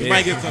 He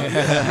might get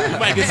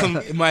some.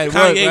 It might Kanye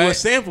work, right? with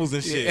samples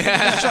and shit.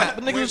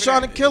 The niggas was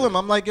trying to kill him.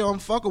 I'm like, yo, I'm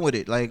fucking with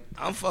it. Like,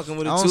 I'm fucking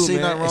with it I don't too, see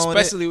man. nothing wrong with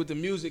Especially with the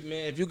music,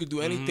 man. If you could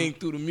do anything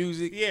through the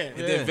music, Yeah. and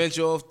Yeah. then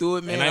venture off through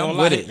it, man, And I ain't I'm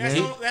gonna with lie, it.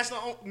 That's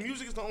man.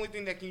 music is the only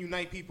thing that can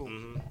unite people.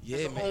 Yeah,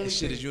 That's the man. only That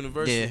shit thing. is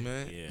universal, Yeah.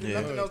 man.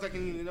 Yeah. Nothing else that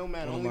can, no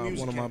matter. One Only of my, music.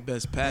 one of my can.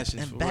 best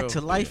passions. and for back real.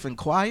 to life and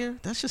choir.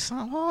 That shit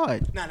sound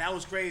hard. Nah, that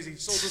was crazy.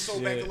 Soul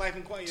Back to Life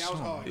and Quiet. That was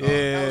hard. Yeah.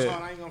 That was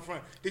hard. I ain't gonna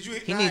front. Did you?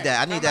 He need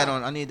that. I need that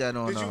on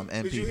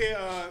MP. Did you hear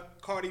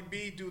Cardi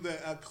B do the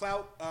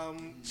clout?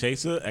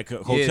 Chaser at Yeah,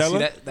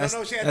 Coachella. see, that's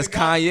No, she had that's the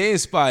guy- Kanye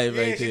inspired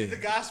Yeah, right she did the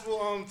there.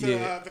 gospel to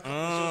Yeah. the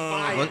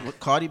fire. What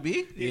Cardi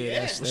B? Yeah,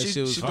 that She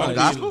shit was she fire. doing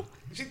gospel?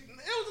 It was a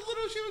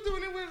little. She was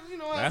doing it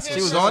with That's her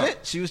She was head on up. it.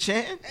 She was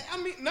chanting. I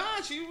mean, nah,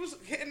 she was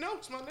hitting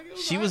notes, my nigga. It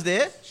She all was right.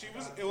 there? She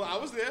was. I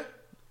was there.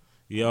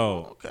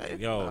 Yo, Okay.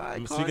 yo. All right,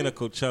 Speaking Cardi. of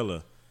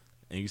Coachella,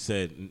 and you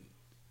said,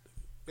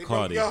 They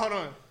Cardi. Yo, hold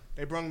on.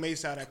 They brung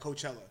Mace out at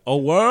Coachella. oh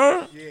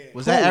word. Yeah.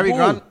 Was that Who?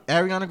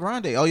 Ariana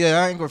Grande? Oh yeah,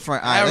 I ain't going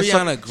front. All right, let's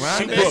talk- Ariana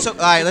Grande. Let's talk-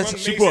 all right, let's.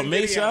 She brought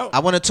Mace out. I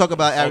want to talk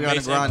about Oh, Ariana Mace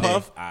and Grande.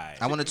 Puff? Aight.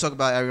 I want to talk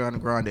about Ariana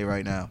Grande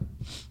right now.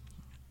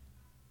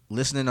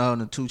 Listening on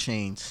the 2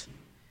 Chainz.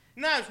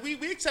 Nah, we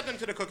accept them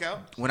to the cookout.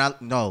 When I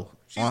no,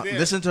 She's there.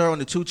 listen to her on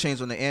the 2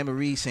 Chainz on the Anne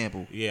Marie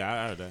sample. Yeah,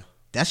 I heard that.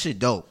 That shit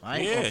dope. I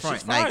ain't gonna Yeah, front.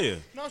 she's Like, fire.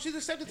 No, she's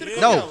accepted to the cookout.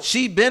 no,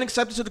 she been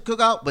accepted to the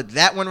cookout, but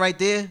that one right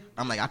there,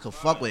 I'm like, I could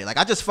fuck with it. Like,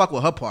 I just fuck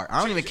with her part.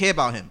 I don't even care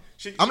about him.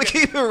 I'm gonna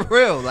keep it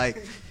real.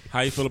 Like, How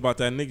you feel about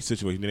that Nicki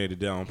situation? They did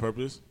that on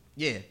purpose?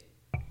 yeah.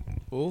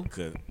 Who?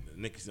 Cause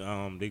Nicki,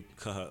 they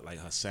cut her, like,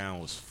 her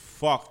sound was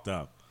fucked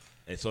up,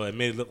 and so it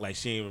made it look like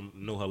she didn't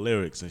even know her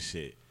lyrics and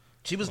shit.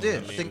 She was there.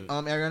 I think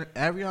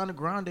Ariana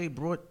Grande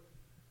brought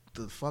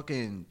the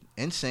fucking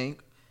NSYNC,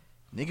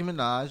 Nicki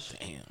Minaj.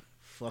 Damn.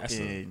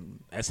 Fucking.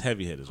 That's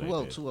heavy hitters right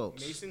there. Who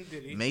else?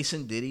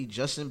 Mason Diddy,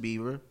 Justin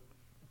Bieber.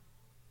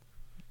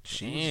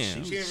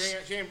 Damn. She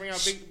didn't bring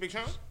out Big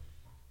Sean.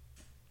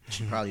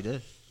 She probably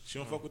did. She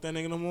don't fuck with that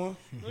nigga no more?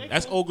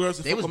 That's old girls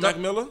that They fuck was with Mac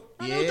Miller?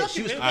 Yeah,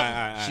 she was.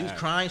 Alright, She was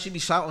crying. She be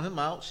shouting him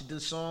out. She did a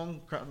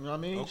song. You know what I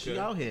mean? She Okay.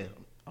 out here.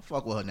 I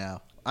fuck with her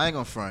now. I ain't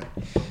gonna front.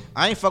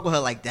 I ain't fuck with her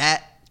like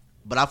that,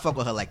 but I fuck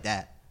with her like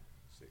that.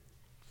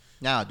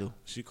 Now I do.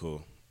 She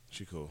cool.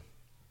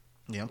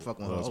 Yeah, I'm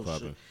fucking What with else her. Oh,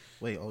 poppin'? shit.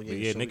 Wait, oh yeah. But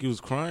yeah, so Nicki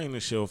was crying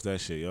and shit off that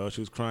shit, yo.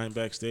 She was crying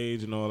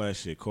backstage and all that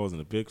shit, causing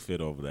a big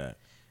fit over that.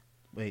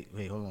 Wait,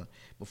 hold on.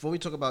 Before we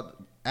talk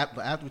about,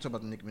 after we talk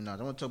about the Nicki Minaj,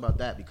 I want to talk about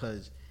that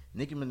because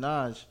Nicki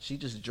Minaj, she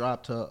just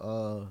dropped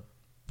her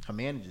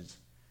managers.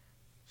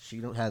 She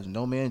has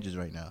no managers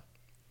right now.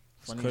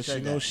 Funny you Because said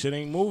she knows that. shit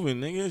ain't moving,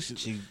 nigga.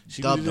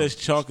 She dubbed can just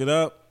them. chalk it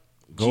up.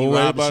 G. Go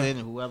where Robinson everybody,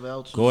 and whoever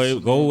else.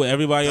 go where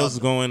everybody else is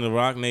Dubbed them. going to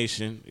Rock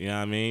Nation. You know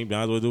what I mean?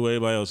 Might as well do what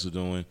everybody else is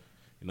doing.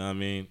 You know what I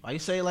mean? Why you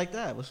say it like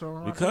that? What's wrong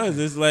with Rock Because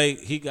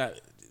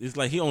Nation? it's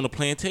like he owned a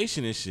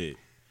plantation and shit.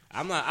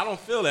 I don't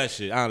feel that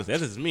shit, honestly.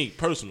 That's just me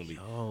personally.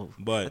 Oh,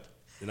 But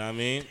you know what I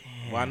mean?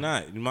 Why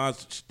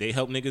not? They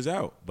help niggas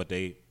out, but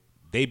they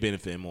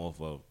benefit more off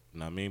of. You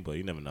know what I mean? But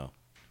you never know.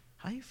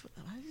 How you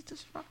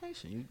this Rock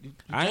Nation? You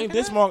I ain't jacking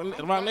this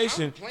that? Rock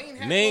Nation. I'm playing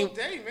half Name all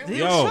day, man. Yeah,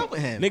 yo, what's up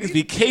with him? niggas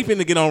be caping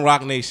to get on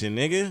Rock Nation,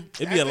 nigga.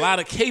 It be a lot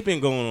of caping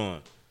going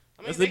on.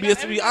 Let's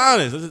be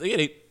honest.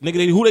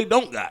 Who they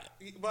don't got?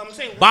 But I'm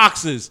saying,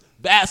 Boxers,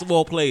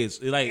 basketball players.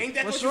 ain't Like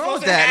that What's what wrong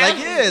with you're supposed that? to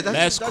Like, have? yeah,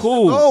 that's the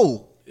cool.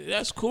 goal.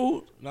 That's cool.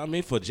 You know what I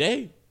mean? For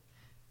Jay.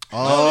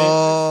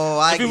 Oh,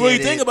 I If you get really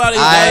it. think about it,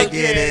 I like,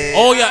 get it.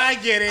 oh yeah, I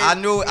get it. I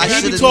knew. I He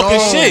be should have talking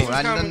known. shit.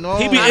 I didn't know.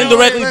 he be I know,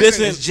 indirectly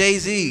listen, dissing. It's Jay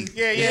Z.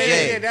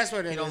 Yeah, that's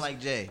what it is. He don't like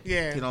Jay.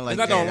 Yeah. He don't like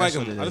I Jay. don't like That's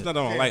him. what it I is. just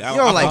don't like. You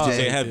don't like fuck with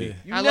Jay. Jay heavy.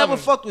 You I love never him.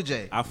 fucked with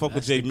Jay. I fuck with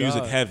That's Jay the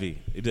music God. heavy.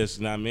 It just,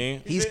 you know what I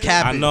mean? He's I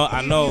capping. know.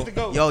 He's the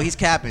GOAT. Yo, he's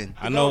capping.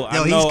 I know. Yo, I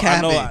know. he's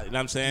capping. You know what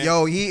I'm saying?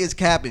 Yo, he is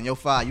capping. Yo,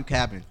 Fi, you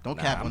capping. Don't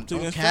cap I'm on.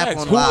 taking Don't cap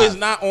facts. on Who live. is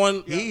not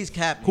on? He's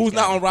capping. Who's He's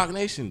not on capping. Rock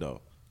Nation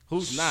though?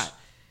 Who's not?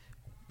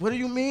 What do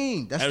you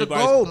mean? That's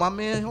Everybody's- the goal, my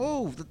man.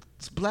 Oh,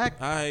 it's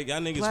black. All right, y'all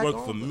niggas Black work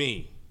for owned.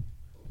 me,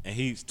 and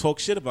he talk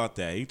shit about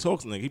that. He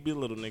talks nigga. He be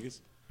little niggas.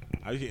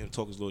 I hear him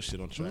talk his little shit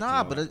on track.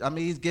 Nah, you know? but I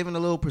mean, he's giving a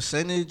little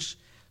percentage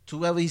to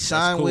whoever he That's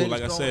signed cool. with.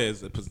 Like I It's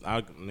said,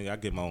 going- I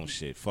get my own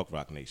shit. Fuck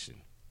Rock Nation.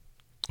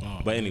 Oh,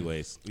 But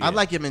anyways, I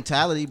like your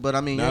mentality, but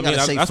I mean, you Nah, ain't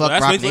gotta say that's fuck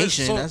what- Rock that's what-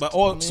 Nation. so- That's- but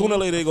all, I mean, sooner or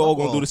later they all fuck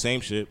gonna do off. the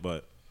same shit.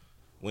 But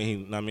when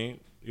he, I mean,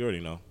 you already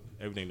know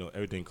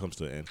everything comes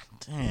to an end.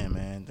 Damn,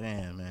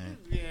 man.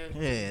 Yeah.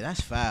 Yeah,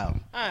 that's foul.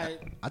 All right.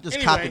 I just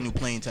Anyway. copped a new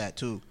plane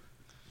tattoo.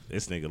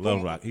 This nigga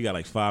love Rock. He got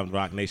like 5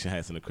 Rock Nation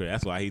hats in the crib.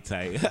 That's why he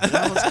tight.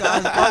 That was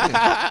Sky's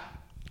bugging.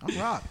 I'm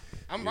Rock.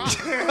 I'm wrong.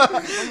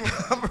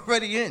 I'm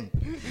already in.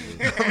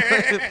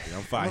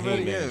 I'm fine. I'm He ain't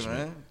already in, management.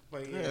 man.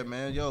 But Yeah, yeah.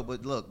 man. Yo,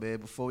 but look, man.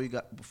 Before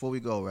we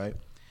go, right?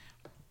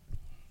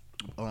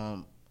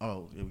 Oh,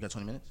 yeah, we got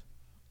 20 minutes.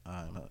 All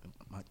right,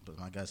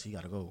 my guys, he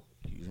gotta go.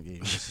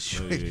 He's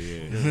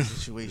situation. Yeah.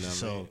 Situation. Nah,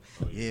 So man.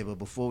 Oh, yeah, but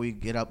before we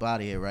get up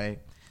out of here, right?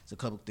 There's a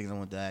couple things I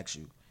want to ask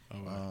you.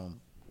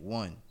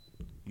 One,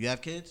 you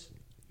have kids?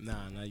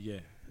 Nah, not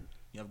yet.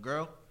 You have a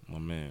girl? My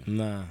man.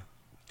 Nah.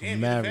 Damn, I'm you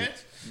married.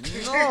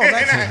 feds? No,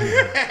 that's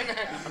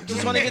I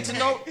just want to get to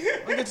know.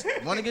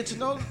 Want to get to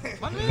know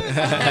my man.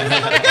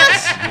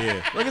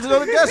 Yeah. Want to get to know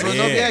the guests. Want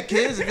to know if you Yeah. have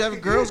kids. If you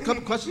have girls, a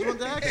couple questions I want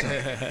to ask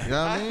them. You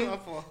know what I mean? My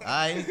fault. All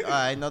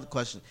right. Another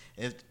question.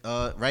 If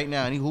right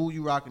now, who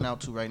you rocking out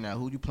to right now?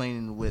 Who you playing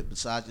in the whip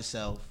besides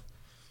yourself?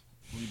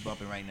 Who you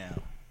bumping right now?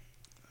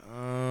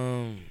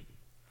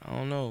 I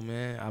don't know,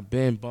 man. I've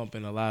been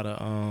bumping a lot of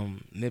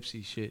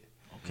Nipsey shit.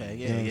 Okay,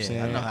 You know what I'm yeah. I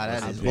saying? know how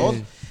that I've is.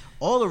 been-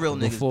 All the real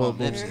niggas Before, bump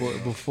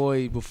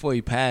Nipsey. before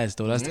he passed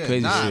though, that's the Yeah,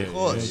 crazy nah, shit. of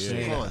course, You know what I'm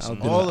saying? of course. I've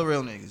been All the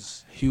real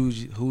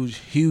niggas.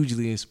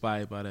 hugely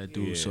inspired by that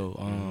dude. Yeah. So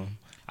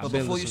But I've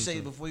been before you listening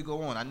to- before you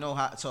go on, I know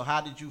how. So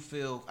how did you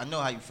feel? I know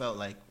how you felt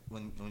like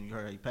when you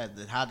heard he passed.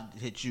 How did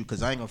it hit you?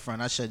 Because I ain't gonna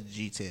front. I shed the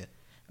G tear.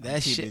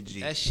 That Keep shit, it G.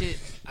 that shit,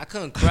 I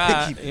couldn't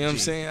cry. Keep it You know what I'm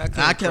G. saying? Nah, I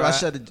couldn't can't- I cry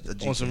shed a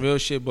G on some tear. real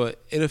shit, but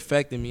it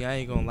affected me. I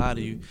ain't gonna lie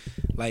to you,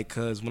 like,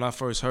 cause when I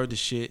first heard the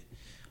shit,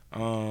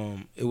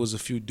 it was a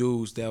few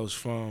dudes that was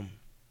from,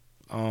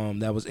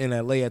 that was in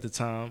LA at the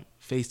time,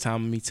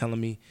 FaceTiming me, telling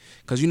me,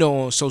 cause you know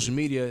on social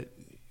media,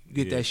 you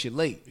get Yeah. that shit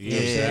late. Yeah,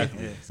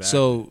 exactly. Exactly.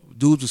 So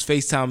dudes was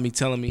FaceTiming me,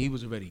 telling me he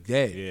was already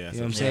dead. Yeah, You know that's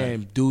what I'm what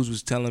saying? Dudes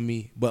was telling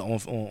me, but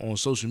on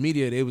social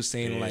media they was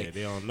saying Yeah, like,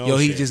 they don't know yo,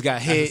 he shit. just got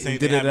That's the hit same and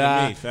thing happened to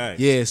da-da-da. me, facts.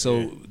 Yeah, so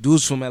Yeah.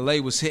 dudes from LA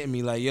was hitting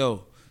me like,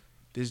 yo,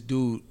 this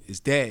dude is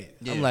dead.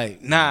 Yeah. I'm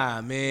like,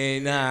 nah,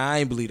 man, I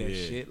ain't believe that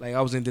shit. Like,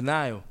 I was in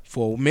denial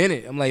for a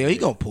minute. I'm like, yo, he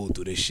gonna pull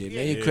through this shit,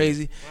 man. You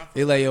crazy?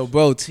 They like, yo,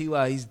 bro,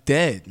 T.Y., he's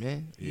dead,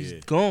 man. He's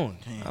gone.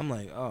 Damn. I'm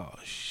like, oh,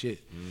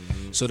 shit.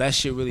 So that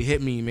shit really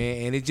hit me,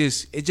 man. And it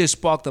just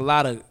sparked a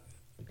lot of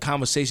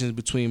conversations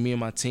between me and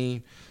my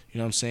team, you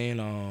know what I'm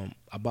saying,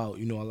 about,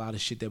 you know, a lot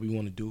of shit that we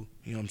want to do.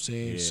 You know what I'm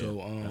saying? Yeah,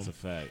 so that's a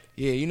fact.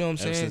 Yeah, you know what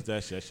I'm Ever saying?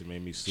 since that shit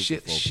made me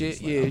super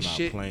focused. I'm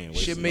not playing,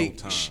 wasting no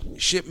time.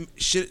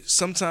 Shit.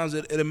 Sometimes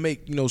it'll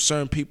make, you know,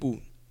 certain people,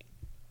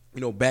 you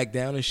know, back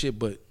down and shit.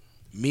 But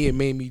it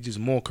made me just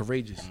more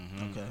courageous.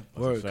 Okay.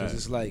 Word, because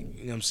it's like,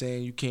 you know what I'm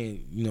saying, you can't,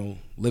 you know,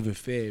 live in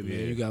fear, man.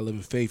 You gotta live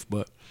in faith.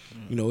 But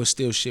you know, it's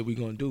still shit we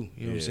gonna do.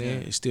 You know what I'm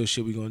saying? It's still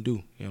shit we gonna do. You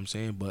know what I'm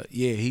saying? But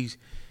yeah, he's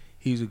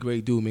a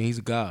great dude, man. He's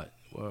a god.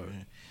 Word.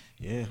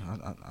 Yeah,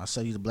 I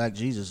say he's a black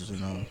Jesus. You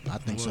know, I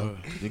think so.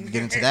 We can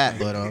get into that,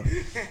 but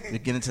we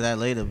get into that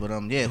later. But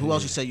yeah, who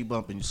else you say you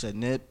bumping? You said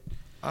Nip.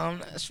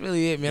 That's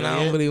really it, man.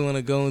 I don't really want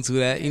to go into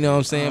that. You know what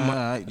I'm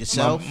saying?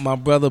 Yourself, my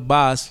brother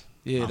Boss.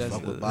 Yeah, I that's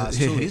fuck with Boss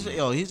too.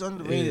 He's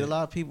underrated. Yeah. A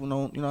lot of people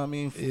don't, you know what I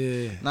mean?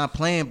 Yeah. Not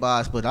playing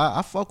Boss, but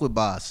I fuck with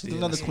Boss. He's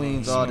another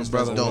Queens artist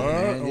that's dope,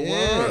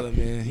 man. Brother,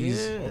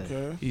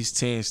 man. He's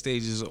 10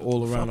 stages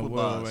all around the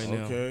world right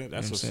now. Okay,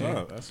 that's what's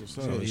up. That's what's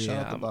up. So, shout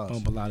out yeah, to I Boss.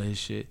 bump a lot of his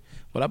shit.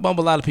 But I bump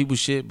a lot of people's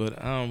shit, but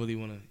I don't really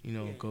want to, you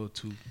know, go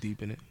too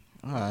deep in it.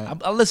 All right.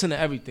 I listen to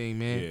everything,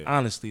 man. Yeah.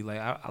 Honestly, like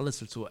I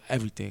listen to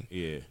everything.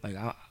 Yeah. Like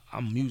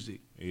I'm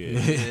music.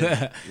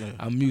 Yeah.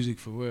 I'm music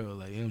for real.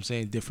 Like, you know what I'm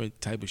saying? Different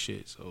type of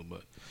shit. So,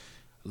 but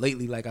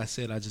lately, like I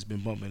said, I just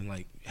been bumping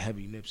like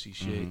heavy Nipsey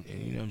shit, and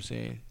you know what I'm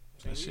saying?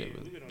 That shit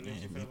really.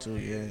 Me too.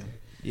 Yeah.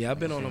 Yeah, I've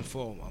been on them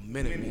for a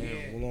minute,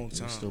 man, a long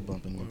time. Still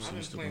bumping I've Nipsey.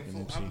 been Still playing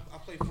bumping full, Nipsey. I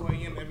play 4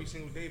 a.m. every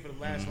single day for the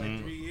last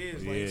like 3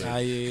 years.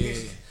 Like,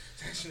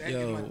 Yeah.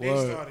 Yo, my day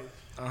word. started.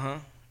 All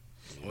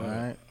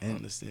right. I And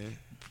understand.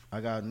 I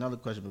got another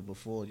question, but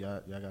before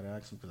y'all gotta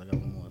ask me because I got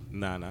one more.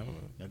 Nah.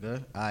 Y'all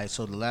good? All right.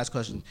 So the last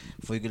question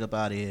before you get up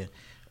out of here,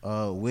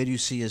 where do you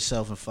see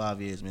yourself in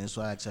 5 years, man? That's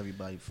what I ask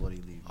everybody before they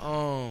leave.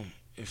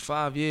 In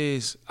 5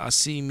 years, I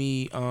see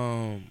me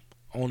owning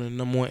the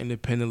number one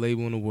independent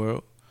label in the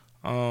world,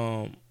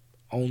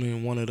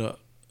 owning one of the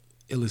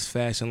illest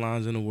fashion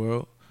lines in the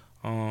world,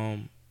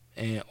 and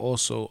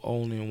also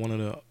owning one of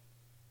the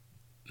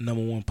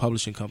number one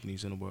publishing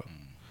companies in the world. You know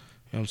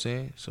what I'm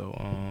saying? So,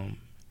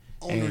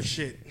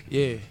 Ownership.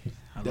 Yeah.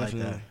 I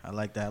Definitely.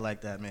 like that,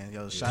 man.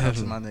 Yo, shout out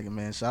to my nigga,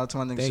 man. Shout out to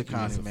my nigga Thank you.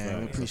 Shokanni, man.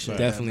 We appreciate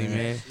Definitely, that,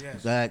 man.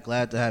 Yes.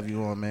 Glad to have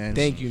you on, man.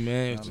 Thank you,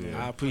 man.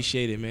 Yeah. I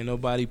appreciate it, man.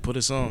 Nobody put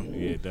us on.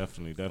 Yeah,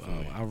 definitely.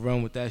 I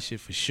run with that shit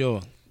for sure.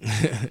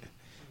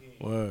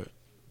 Word.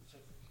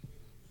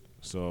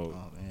 So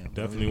man.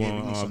 definitely We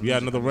need want. some You got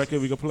music. another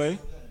record we can play?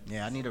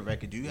 Yeah, I need a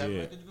record. Do you have a Yeah.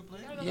 record you can play?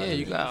 Yeah,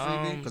 you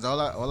got Because all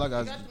I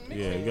got is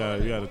Yeah,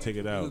 you gotta take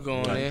it out. You go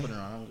on put there. it on.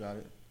 I don't got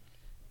it.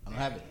 I don't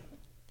have it.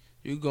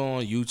 You go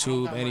on I don't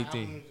YouTube, got my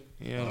anything. album.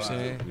 You know what I'm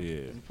saying?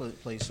 Yeah. Let me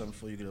play something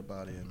before you get up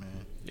out of here,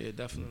 man. Yeah,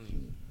 definitely.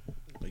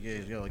 But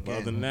yeah, yo, But other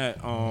again. than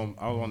that, I was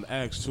on the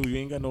ask too. You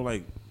ain't got no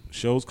like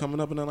shows coming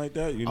up and nothing like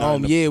that. You not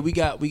in the- Yeah, we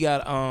got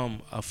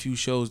a few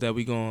shows that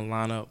we gonna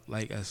line up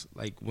like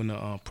when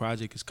the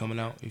project is coming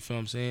out. You feel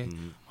what I'm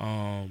saying?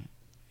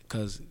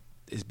 Cause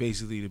it's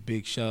basically the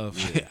big shove.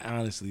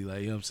 Honestly,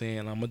 like, you know what I'm saying.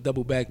 I'm gonna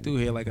double back through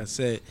here. Like I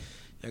said,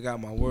 I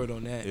got my word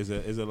on that. Is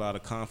a lot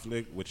of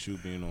conflict with you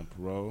being on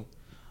parole?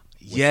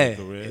 With Yeah, your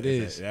career? it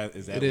Is is. that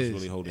what's It is.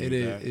 really holding It you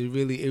is. back? It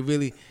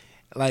really,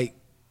 like,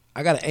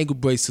 I got an ankle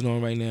bracelet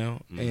on right now,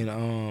 and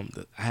I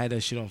had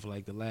that shit on for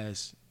like the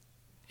last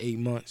 8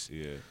 months.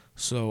 Yeah.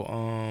 So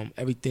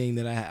everything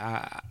that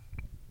I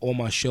all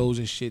my shows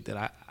and shit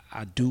that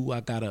I do, I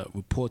gotta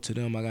report to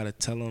them. I gotta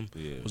tell them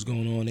what's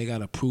going on. They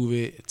gotta prove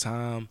it.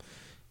 Time.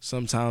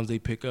 Sometimes they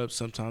pick up.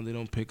 Sometimes they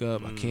don't pick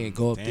up. I can't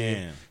go up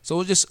there. So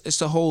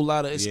it's a whole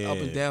lot of up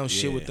and down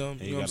shit with them.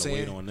 And You know what I'm saying?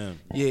 Wait on them.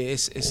 Yeah,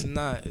 it's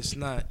not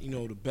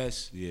the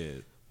best. Yeah.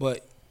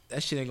 But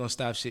that shit ain't gonna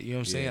stop shit. You know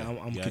what I'm saying? Yeah. I'm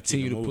You gotta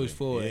continue keep to it push moving.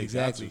 forward. Yeah,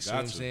 Exactly. got You know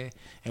what I'm saying?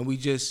 And we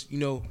just,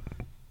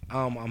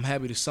 I'm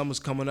happy the summer's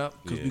coming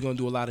up because we're gonna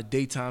do a lot of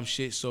daytime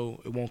shit,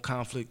 so it won't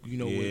conflict.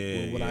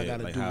 With what I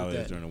gotta like do how with it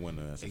is that. during the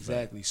winter. That's a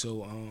fact. Exactly.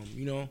 So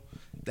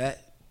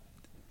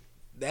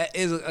that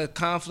is a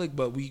conflict,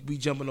 but we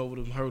jumping over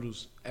them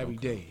hurdles every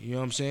day. You know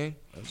what I'm saying?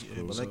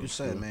 Yeah, but like you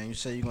said, man, you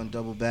said you're gonna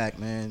double back,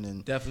 man,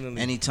 and Definitely.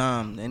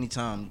 anytime,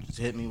 just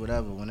hit me,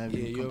 whatever, whenever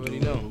Yeah, you you come already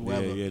through, know.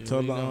 whoever. Yeah.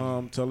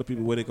 Tell the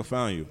people where they can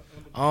find you.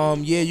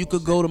 You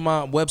could go to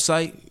my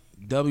website,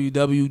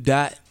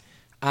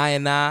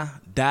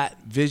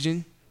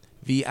 www.ini.vision,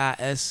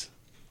 VISON.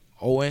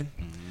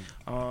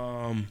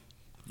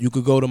 You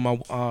could go to my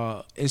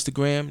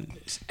Instagram,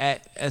 it's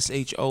at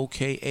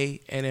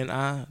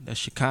SHOKANNI,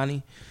 that's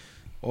Shokanni.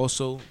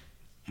 Also,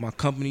 my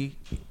company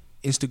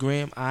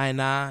Instagram,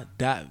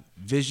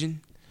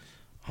 ini.vision.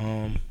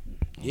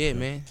 Yeah,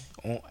 man.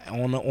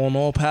 On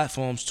all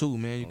platforms too,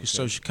 man. You can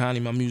search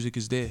Shokanni. My music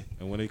is there.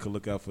 And when they can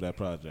look out for that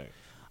project.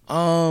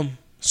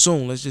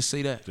 Soon. Let's just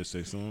say that. Just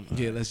say soon.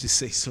 Yeah, let's just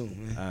say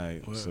soon, man. All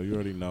right. So you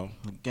already know.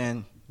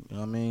 Again, You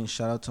know what I mean?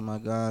 Shout out to my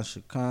guy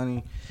Shokanni.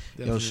 Yo,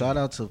 Definitely. shout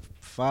out to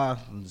Fi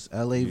on his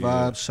LA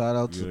vibes. Shout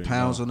out to You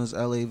Pounds know. on his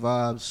LA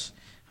vibes.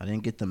 I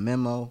didn't get the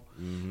memo,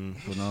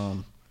 but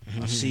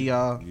I see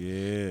y'all.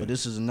 Yeah. But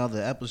this is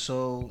another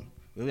episode.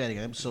 We got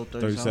episode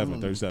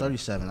 37.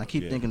 37. I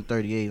keep Yeah. thinking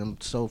 38. I'm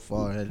so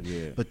far ahead.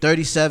 Yeah. But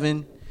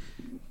 37.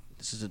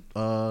 This is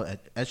at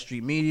S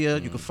Street Media.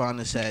 You can find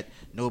us at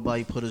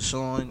Nobody Put Us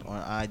On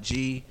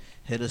IG.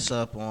 Hit us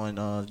up on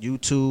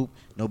YouTube.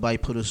 Nobody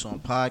Put Us On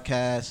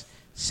podcast.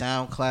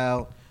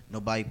 SoundCloud.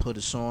 Nobody Put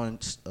Us On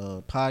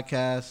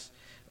podcast.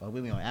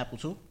 We on Apple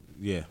too.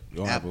 Yeah,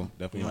 you're on Apple.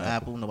 Definitely We on on Apple.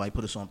 Apple. Nobody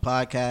Put Us On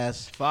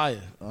podcast.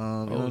 Fire. You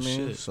know what I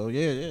mean? shit. So we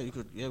out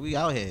here. We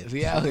out here.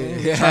 We trying to be out here.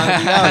 You know what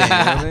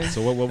I mean?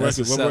 So what That's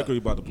record? what's What up. record you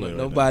about to play?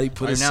 Nobody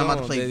put Right us now I'm on.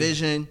 about to play baby.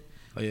 Vision.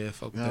 Oh yeah,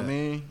 fuck You with know what I that.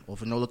 mean? Or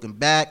for No Looking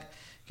Back.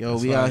 Yo,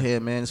 That's we fire. out here,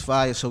 man. It's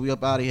fire. So we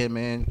up out of here,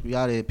 man. We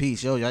out of here.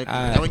 Peace. Yo, y'all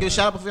right. want to get a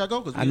shout out before y'all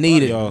go? 'Cause I we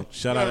need up it. out of Yo,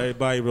 shout out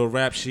everybody. Real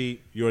Rap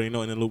Sheet. You already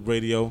know In the Loop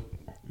Radio.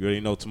 You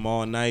already know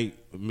tomorrow night.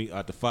 Meet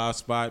at the 5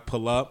 spot.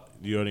 Pull up.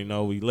 You already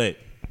know we lit.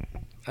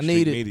 I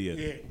need Street it. Media.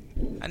 Yeah.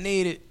 I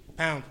need it.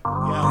 Pound.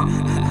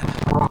 Yeah.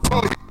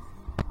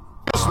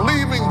 Just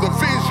leaving the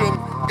vision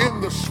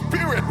in the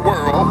spirit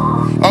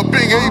world of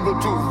being able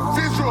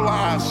to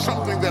visualize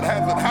something that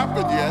hasn't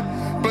happened yet,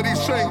 but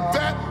he's saying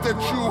that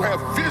you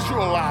have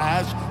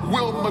visualized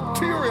will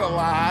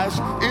materialize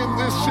in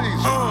this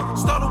season.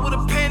 Started with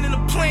a pen and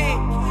a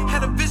plan.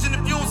 Had a vision,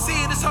 if you don't see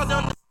it, it's hard to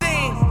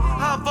understand.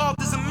 I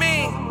evolved as a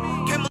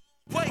man. Came a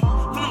long way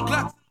from them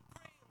Glocks.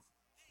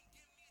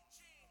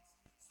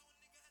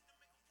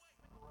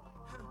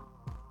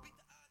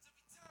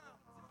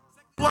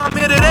 Well, I'm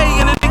here today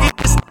and a nigga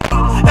can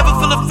stay. Ever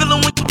feel a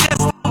feeling when you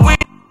destined to win?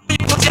 When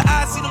you close your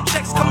eyes, see them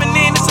checks coming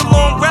in. It's a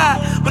long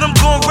ride, but I'm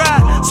gon'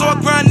 ride. So I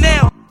grind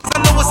now, 'cause I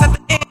know it's at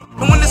the end.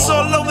 And when it's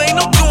all over, ain't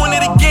no doing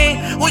it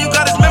again. All you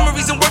got is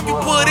memories and work you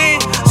put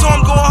in. So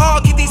I'm going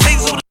hard, keep these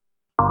haters over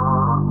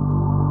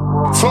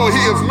the So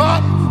he is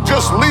not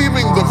just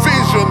leaving the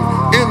vision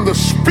in the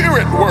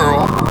spirit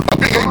world,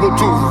 being able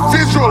to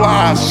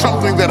visualize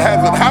something that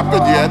hasn't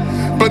happened yet,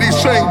 but he's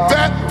saying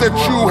that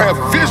you have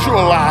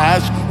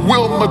visualized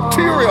will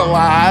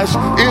materialize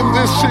in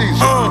this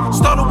season.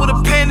 Started with a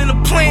pen and a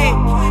plan.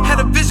 Had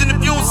a vision, if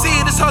you don't see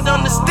it, it's hard to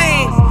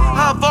understand.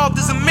 I evolved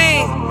as a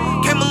man.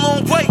 Came a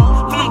long way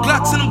from them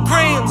Glocks and them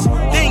grams.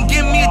 They didn't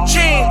give me a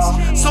chance,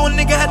 so a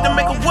nigga had to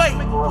make a way.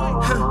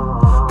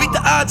 Beat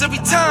the odds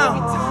every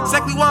time.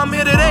 Exactly why I'm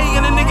here today,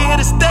 and a nigga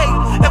here to stay.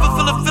 Ever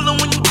feel a feeling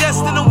when you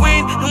destined to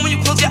win? And when you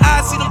close your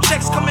eyes, see them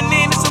checks coming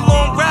in. It's a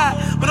long ride,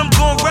 but I'm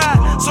gon' ride.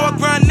 So I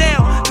grind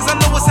now, 'cause I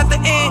know it's at the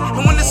end.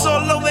 And when it's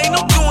all over, ain't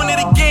no doing it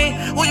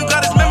again. All you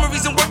got is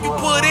memories and work you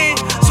put in.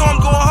 So I'm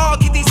going hard,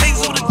 keep these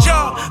haters over the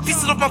job.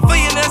 Pieces off my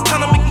feet, and it's time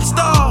to make them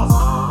stars.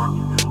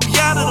 We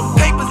out of the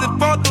papers and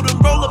fall through the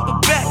roll up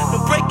the back. No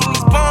breaking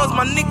these bonds,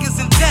 my niggas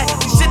intact.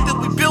 These shit that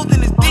we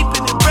building is deep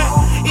in the rap.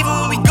 Even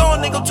when we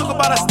gone, they gon' talk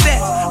about our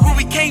stats. Where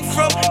we came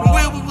from and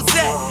where we was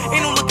at.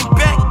 Ain't no looking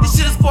back. This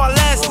shit is for our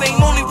last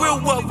name, only real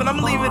wealth, and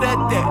I'ma leave it at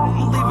that.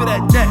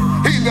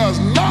 He does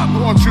not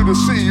want you to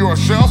see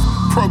yourself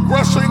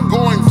progressing,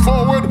 going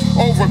forward,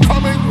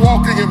 overcoming,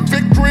 walking in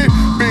victory,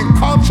 being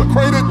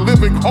consecrated,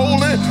 living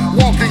holy,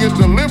 walking in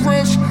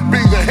deliverance,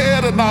 being the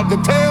head and not the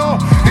tail.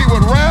 He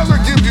would rather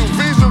give you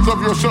visions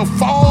of yourself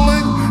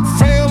falling,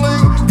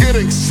 failing,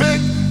 getting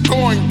sick,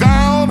 going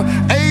down,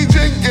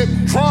 aging,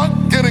 getting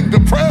drunk, getting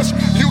depressed.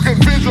 You can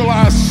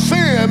visualize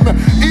sin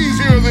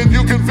easier than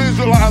you can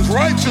visualize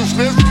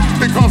righteousness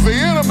because the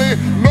enemy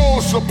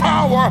knows the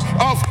power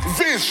of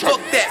vision. Fuck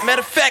that.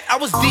 Matter of fact, I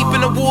was deep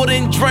in the water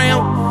and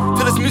drowned.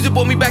 Till this music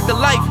brought me back to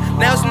life.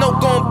 Now it's no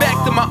going back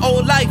to my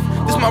old life.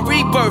 This my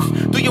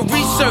rebirth. Do your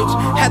research.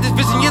 Had this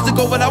vision years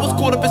ago, but I was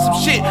caught up in some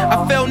shit.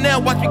 I fell now,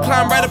 watch me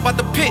climb right up out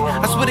the pit.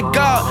 I swear to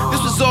God,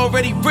 this was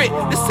already writ.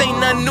 This ain't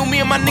nothing new. Me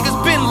and my niggas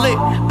been lit.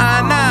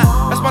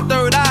 That's my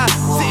third eye.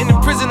 Sitting in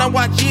prison, I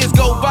watch years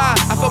go by.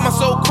 I felt my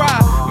soul cry.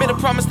 Made a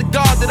promise to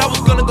God that I was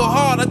gonna go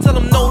hard. I tell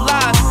him no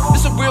lies.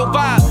 This a real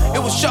vibe.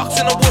 It was sharks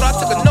in the water. I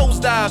took a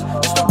nosedive.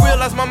 Just to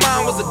realize my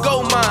mind was a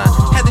gold mine.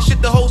 Had this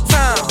shit the whole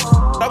time.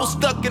 I was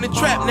stuck in a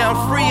trap. Now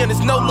I'm free and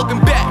there's no looking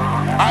back.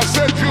 I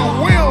said you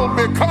will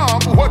become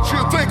what you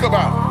think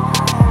about.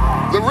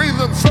 The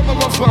reason some of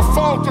us are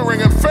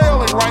faltering and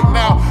failing right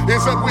now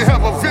is that we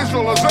have a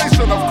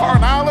visualization of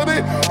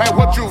carnality, and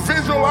what you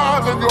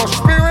visualize in your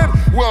spirit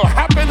will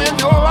happen in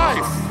your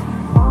life.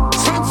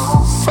 Since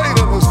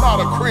Satan is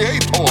not a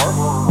creator,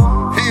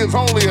 he is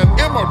only an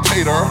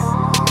imitator.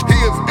 He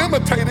is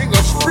imitating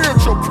a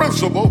spiritual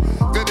principle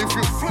that if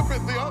you flip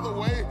it